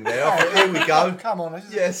sucking there, I thought, here we go. Come on. This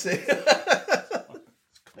is Yes.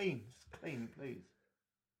 It's clean. It's clean, please.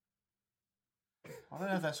 I don't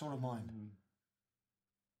have that sort of mind.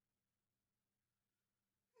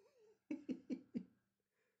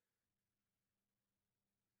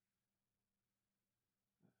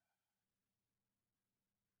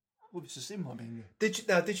 Oh, it's a sin might be in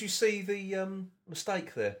there. Did you see the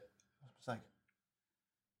mistake there? Mistake.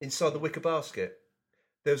 Inside the wicker basket,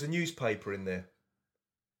 there was a newspaper in there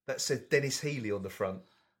that said Dennis Healy on the front.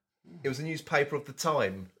 It was a newspaper of the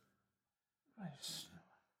time.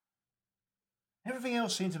 Everything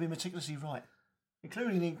else seemed to be meticulously right.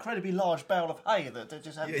 including the incredibly large bale of hay that they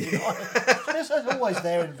just had. It's always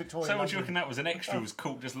there in Victoria. So what do you reckon that was? An extra was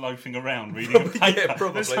caught just loafing around reading a paper. Yeah,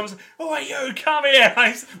 probably. Someone's like, "Oh, hey, you come here!"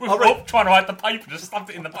 Trying to hide the paper, just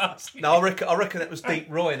stuffed it in the basket. No, I reckon that was Deep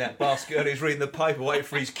Roy in that basket, and he's reading the paper, waiting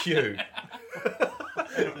for his cue.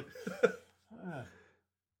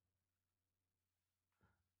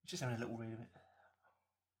 Just having a little read of it.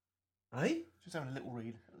 Hey? Just having a little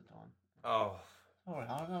read at the time. Oh. Sorry,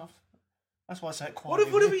 hard enough. That's why I say it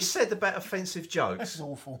quietly. What have we said about offensive This jokes? is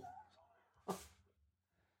awful.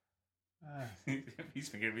 He's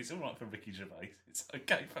thinking it's all right for Ricky Gervais. It's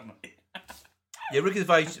okay for me. Yeah, Ricky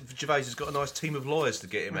Gervais has got a nice team of lawyers to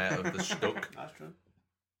get him out of the stuck. That's true.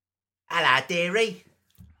 Hello, dearie.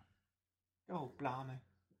 Oh, blimey.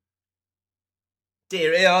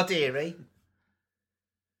 Dearie, oh, dearie.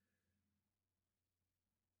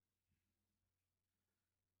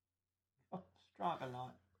 Oh, strike a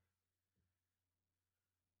light.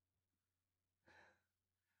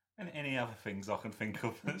 And any other things I can think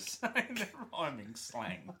of as rhyming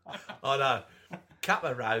slang. I know.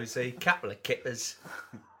 Couple of Rosie, couple of kippers.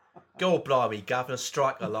 God blimey, Governor,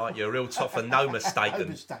 strike a light. You're a real toffer, no mistaken. No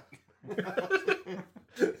mistake.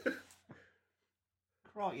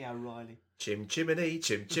 Crikey, O'Reilly. Chim chimney,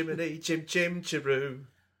 chim chimney, chim chim chiroo.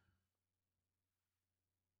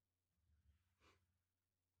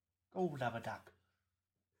 Oh, love a duck.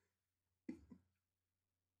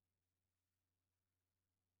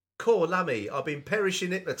 Core lummy, I've been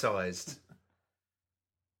perishing hypnotised.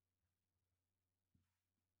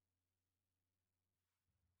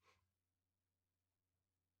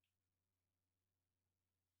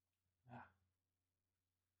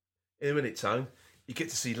 In a minute, Tone, you get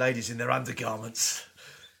to see ladies in their undergarments.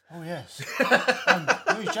 Oh, yes.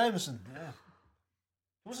 Louise Jameson, yeah.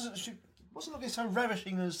 She wasn't looking so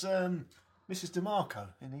ravishing as Mrs. DeMarco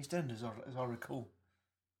in EastEnders, as I recall.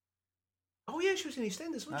 Oh, yeah, she was in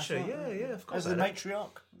EastEnders, wasn't she? Right, Yeah, of course. as the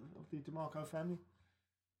matriarch of the DeMarco family.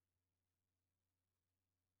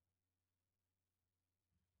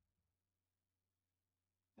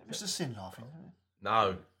 Mr. Sin laughing, isn't it?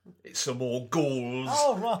 No, it's some more ghouls.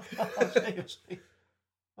 Oh, right. I see.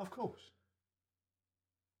 Of course.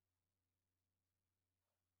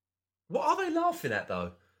 What are they laughing at,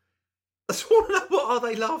 though? I just want to know, what are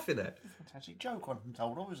they laughing at? Fantastic joke on them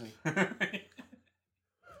told, obviously.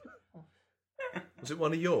 Was it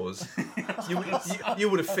one of yours? you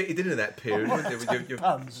would have fitted in that period, wouldn't you? With your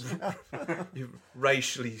Puns. your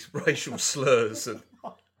racial slurs and.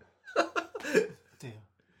 Dear.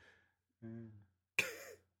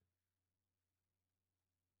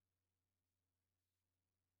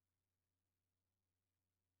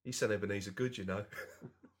 You said Ebenezer good, you know.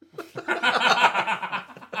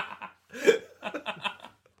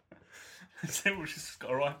 She's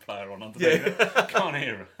got her iPlayer on underneath. Yeah. Can't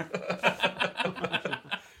hear her.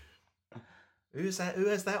 Who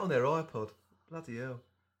has that on their iPod? Bloody hell.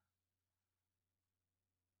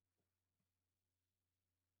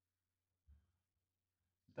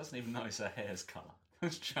 Doesn't even notice her hair's colour.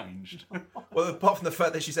 It's changed. Well, apart from the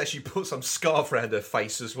fact that she's actually put some scarf around her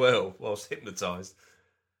face as well whilst hypnotised.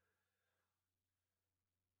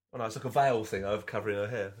 Oh no, it's like a veil thing over covering her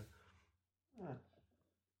hair. Yeah.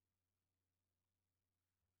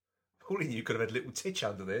 Pauline, you could have had little titch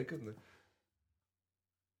under there, couldn't you?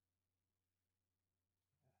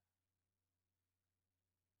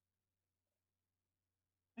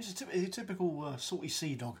 It's a typical salty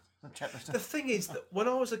sea dog. The thing is that when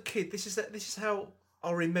I was a kid, this is how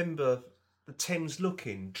I remember the Thames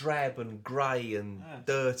looking, drab and grey and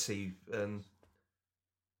dirty and.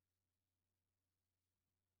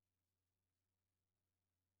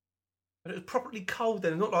 But it was properly cold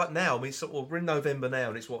then, not like now. I mean, we're in November now,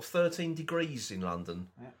 and it's 13 degrees in London.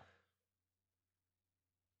 Yeah.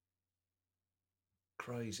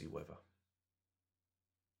 Crazy weather.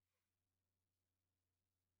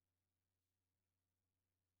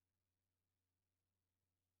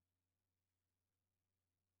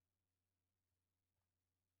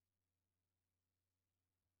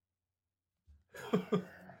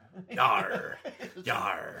 Yar,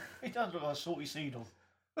 yar. It does look like a salty sea dog.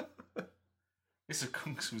 This, of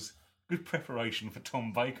course, was good preparation for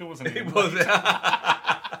Tom Baker, wasn't it? It was.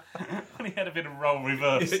 And he had a bit of role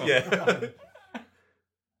reverse. Yeah.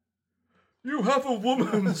 You have a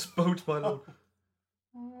woman's boat, my lord.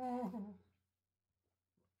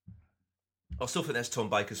 I still think that's Tom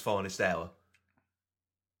Baker's finest hour.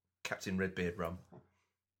 Captain Redbeard rum.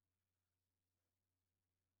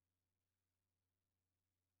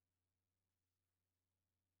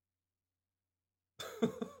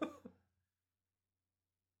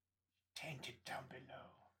 Tainted down below.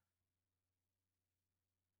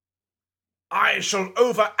 I shall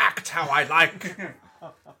overact how I like.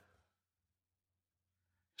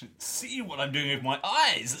 See what I'm doing with my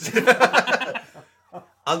eyes.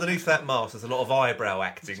 Underneath that mask, there's a lot of eyebrow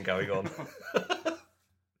acting going on.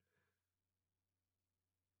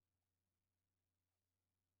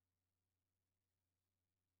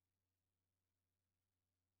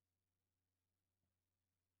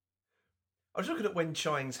 I was looking at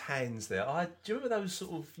Weng-Chiang's hands there. Do you remember those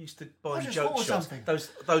sort of used to buy in joke shops?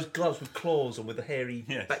 Those gloves with claws on with the hairy...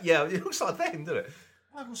 Yes. Yeah, it looks like them, doesn't it?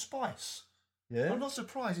 Michael Spice. Yeah. I'm not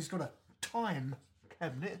surprised he's got a time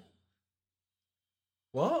cabinet.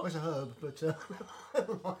 What? Where's a herb, but...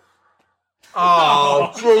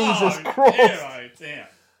 Oh, Jesus Christ. Oh, dear.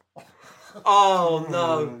 Oh,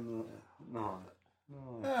 no. No.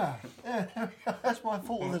 yeah, that's my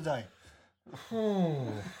thought of the day.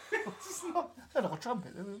 Sound like a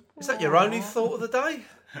trumpet. Is that your only thought of the day?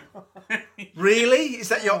 Really? Is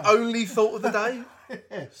that your only thought of the day?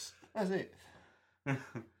 Yes, that's it.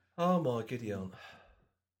 Oh, my giddy aunt.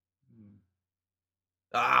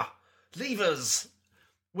 Levers.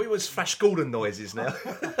 We was Flash Gordon noises now.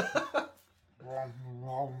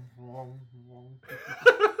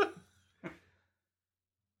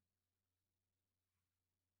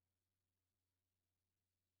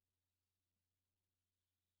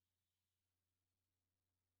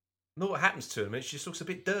 Know what happens to him? It just looks a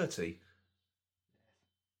bit dirty.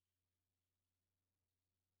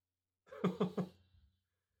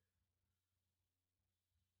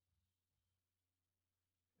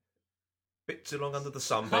 Bit too long under the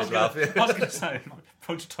sunbed, love. I was going to say,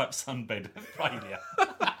 prototype sunbed failure.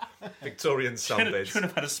 Victorian sunbeds. Should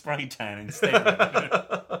have had a spray tan instead. Come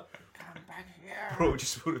back here. Probably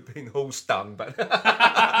just would have been horse dung, but...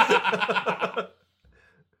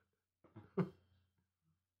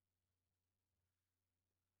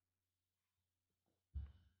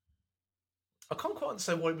 I can't quite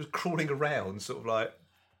understand why he was crawling around, sort of like...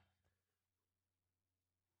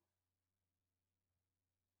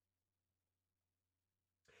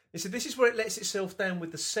 You see, this is where it lets itself down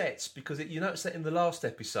with the sets, because you noticed that in the last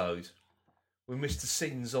episode, when Mr.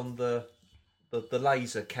 Sin's on the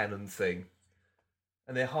laser cannon thing,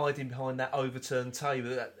 and they're hiding behind that overturned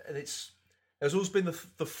table, and there's always been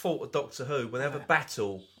the fault of Doctor Who, when they have a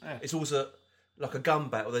battle, it's always like a gun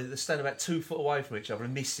battle, they're standing about 2 foot away from each other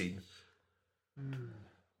and missing.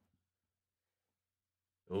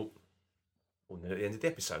 Oh, we're near the end of the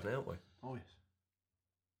episode now, aren't we? Oh, yes.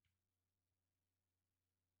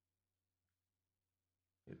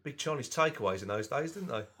 Big Chinese takeaways in those days, didn't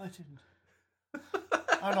they? I didn't.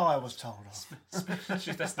 And I was told off.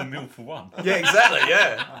 Especially if that's the meal for one. Yeah, exactly,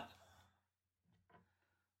 yeah.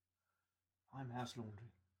 I'm house laundry.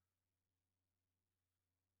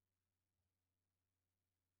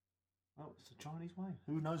 Oh, it's the Chinese way.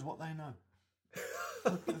 Who knows what they know?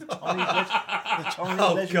 The Chinese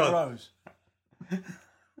legend grows.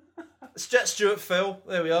 Jet Stewart Phil,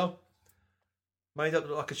 there we are. Made up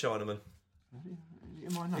look like a Chinaman.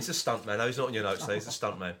 In my notes. He's a stuntman. No, he's not on your notes there. He's a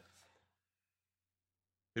stuntman.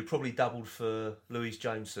 Who probably doubled for Louise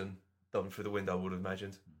Jameson, diving through the window, I would have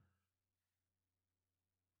imagined.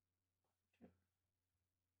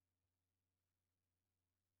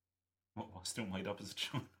 What, still made up as a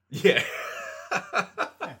child? Yeah.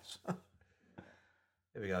 Yes.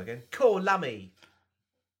 Here we go again. Call Lummy.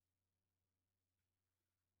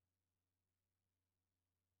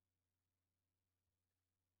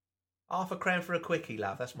 £0.50 for a quickie,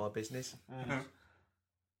 love. That's my business.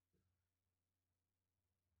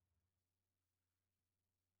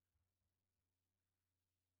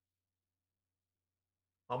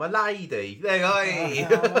 I'm a lady. There you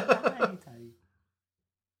go. Come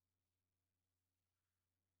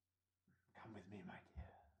with me, my dear.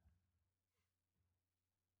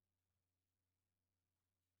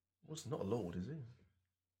 Well, he's not a lord, is he?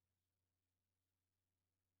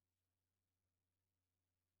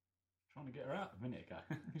 Trying to get her out a minute ago.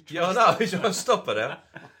 Yeah, I know. He's trying to stop her now.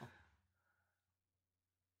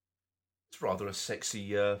 It's rather a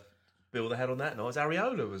sexy bill they had on that night.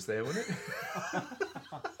 Ariola was there, wasn't it?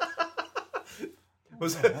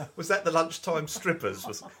 was that the lunchtime strippers?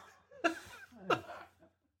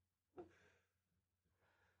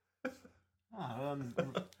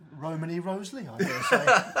 Romany Rosalie, I dare say.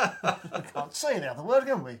 I can't say the other word,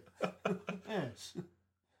 can we? Yes.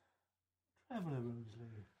 Traveller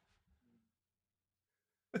Rosalie.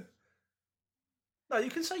 No, you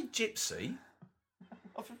can say gypsy.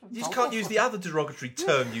 You just can't use the other derogatory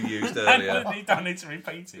term you used earlier. You don't need to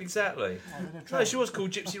repeat it. Exactly. No, she was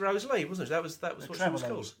called Gypsy Rosalie, wasn't she? That was what she was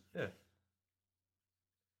called. Yeah.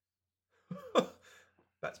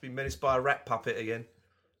 About to be menaced by a rat puppet again.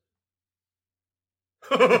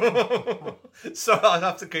 Sorry, I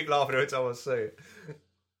have to keep laughing every time I see it.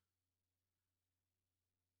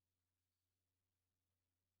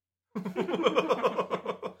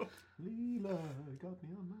 Leela got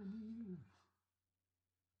me on my knees.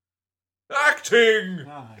 Acting!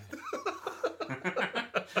 Aye.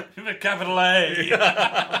 With a capital A.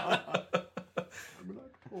 I'm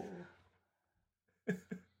like, poor.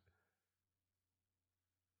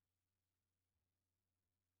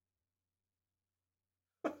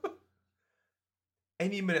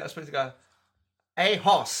 Any minute I'm supposed to go, a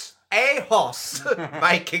hoss,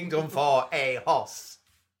 my kingdom for a hoss.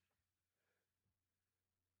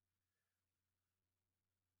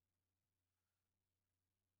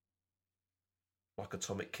 Like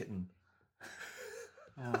Atomic Kitten.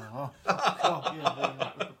 Oh, God,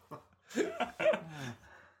 yeah.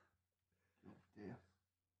 Dear.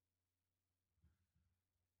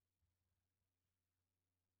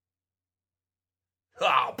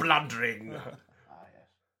 Ah, blundering. Yes.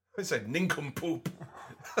 I said nincompoop.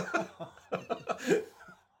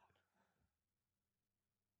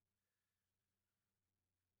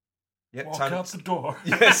 Yep, Walk out the door.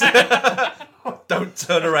 Yes. Don't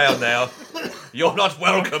turn around now. You're not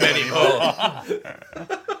welcome anymore. I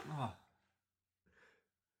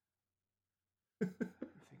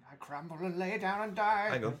crumble and lay down and die.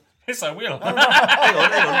 Hang on. Yes, I will. Hang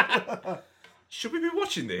on. Should we be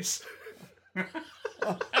watching this?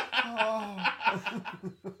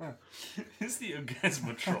 It's the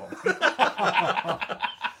Orgasmatron.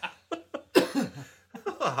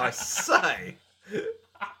 Oh, I say.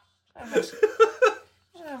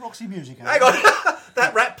 Roxy music. Hang on.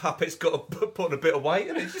 That rat puppet's got to put on a bit of weight,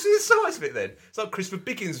 isn't it? Did you see the size of it then? It's like Christopher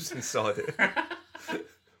Biggins was inside it.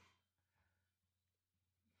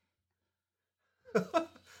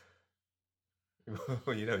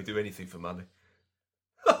 Well, you know he'd do anything for money.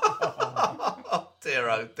 Oh dear,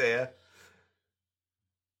 oh dear.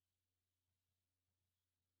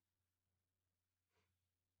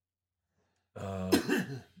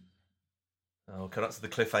 Come up to the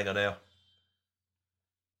cliffhanger now.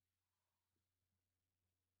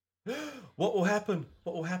 What will happen?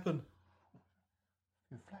 What will happen?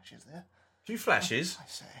 A few flashes there. A few flashes. I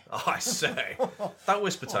say. I say. Don't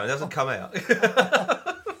whisper, Tony. It doesn't come out.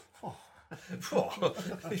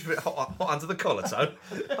 He's a bit hot under the collar, Tone.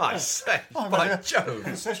 I say. By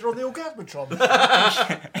Jove. Session on the Orgasmatron.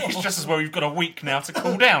 It's just as well you've got a week now to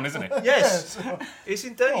cool down, isn't it? Yes. It's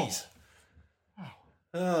indeed.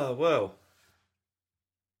 Oh, well.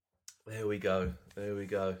 There we go.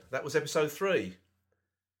 That was episode 3.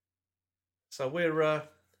 So where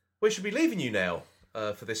should we be leaving you now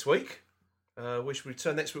for this week? We should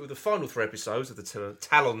return next week with the final 3 episodes of the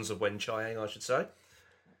Talons of Weng-Chiang, I should say.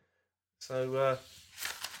 So,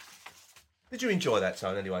 did you enjoy that,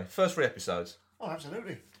 Tone, anyway? First 3 episodes? Oh,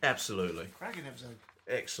 absolutely. Absolutely. Cracking episode.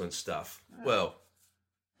 Excellent stuff. Yeah. Well,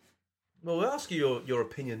 we'll ask you your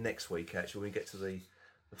opinion next week, actually, when we get to the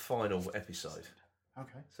final episode.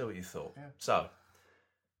 Okay. See what you thought. Yeah. So,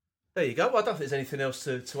 there you go. Well, I don't think there's anything else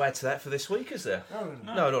to add to that for this week, is there?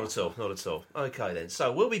 No, not at all. Not at all. Okay, then.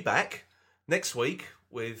 So, we'll be back next week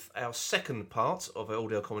with our second part of our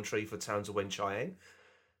audio commentary for Talons of Weng-Chiang.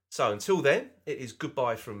 So, until then, it is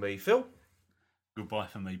goodbye from me, Phil. Goodbye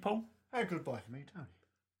from me, Paul. And goodbye from me, Tony.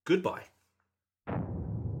 Goodbye.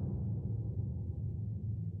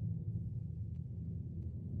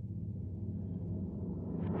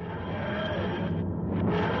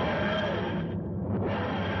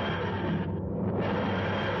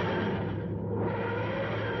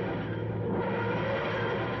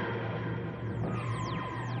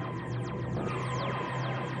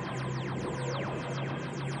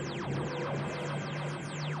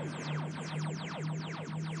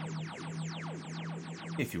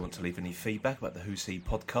 If you want to leave any feedback about the Who's He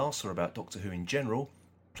podcast or about Doctor Who in general,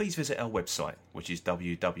 please visit our website, which is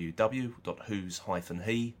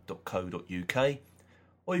www.whos-he.co.uk,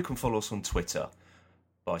 or you can follow us on Twitter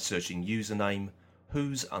by searching username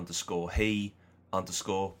whos_he_podcast.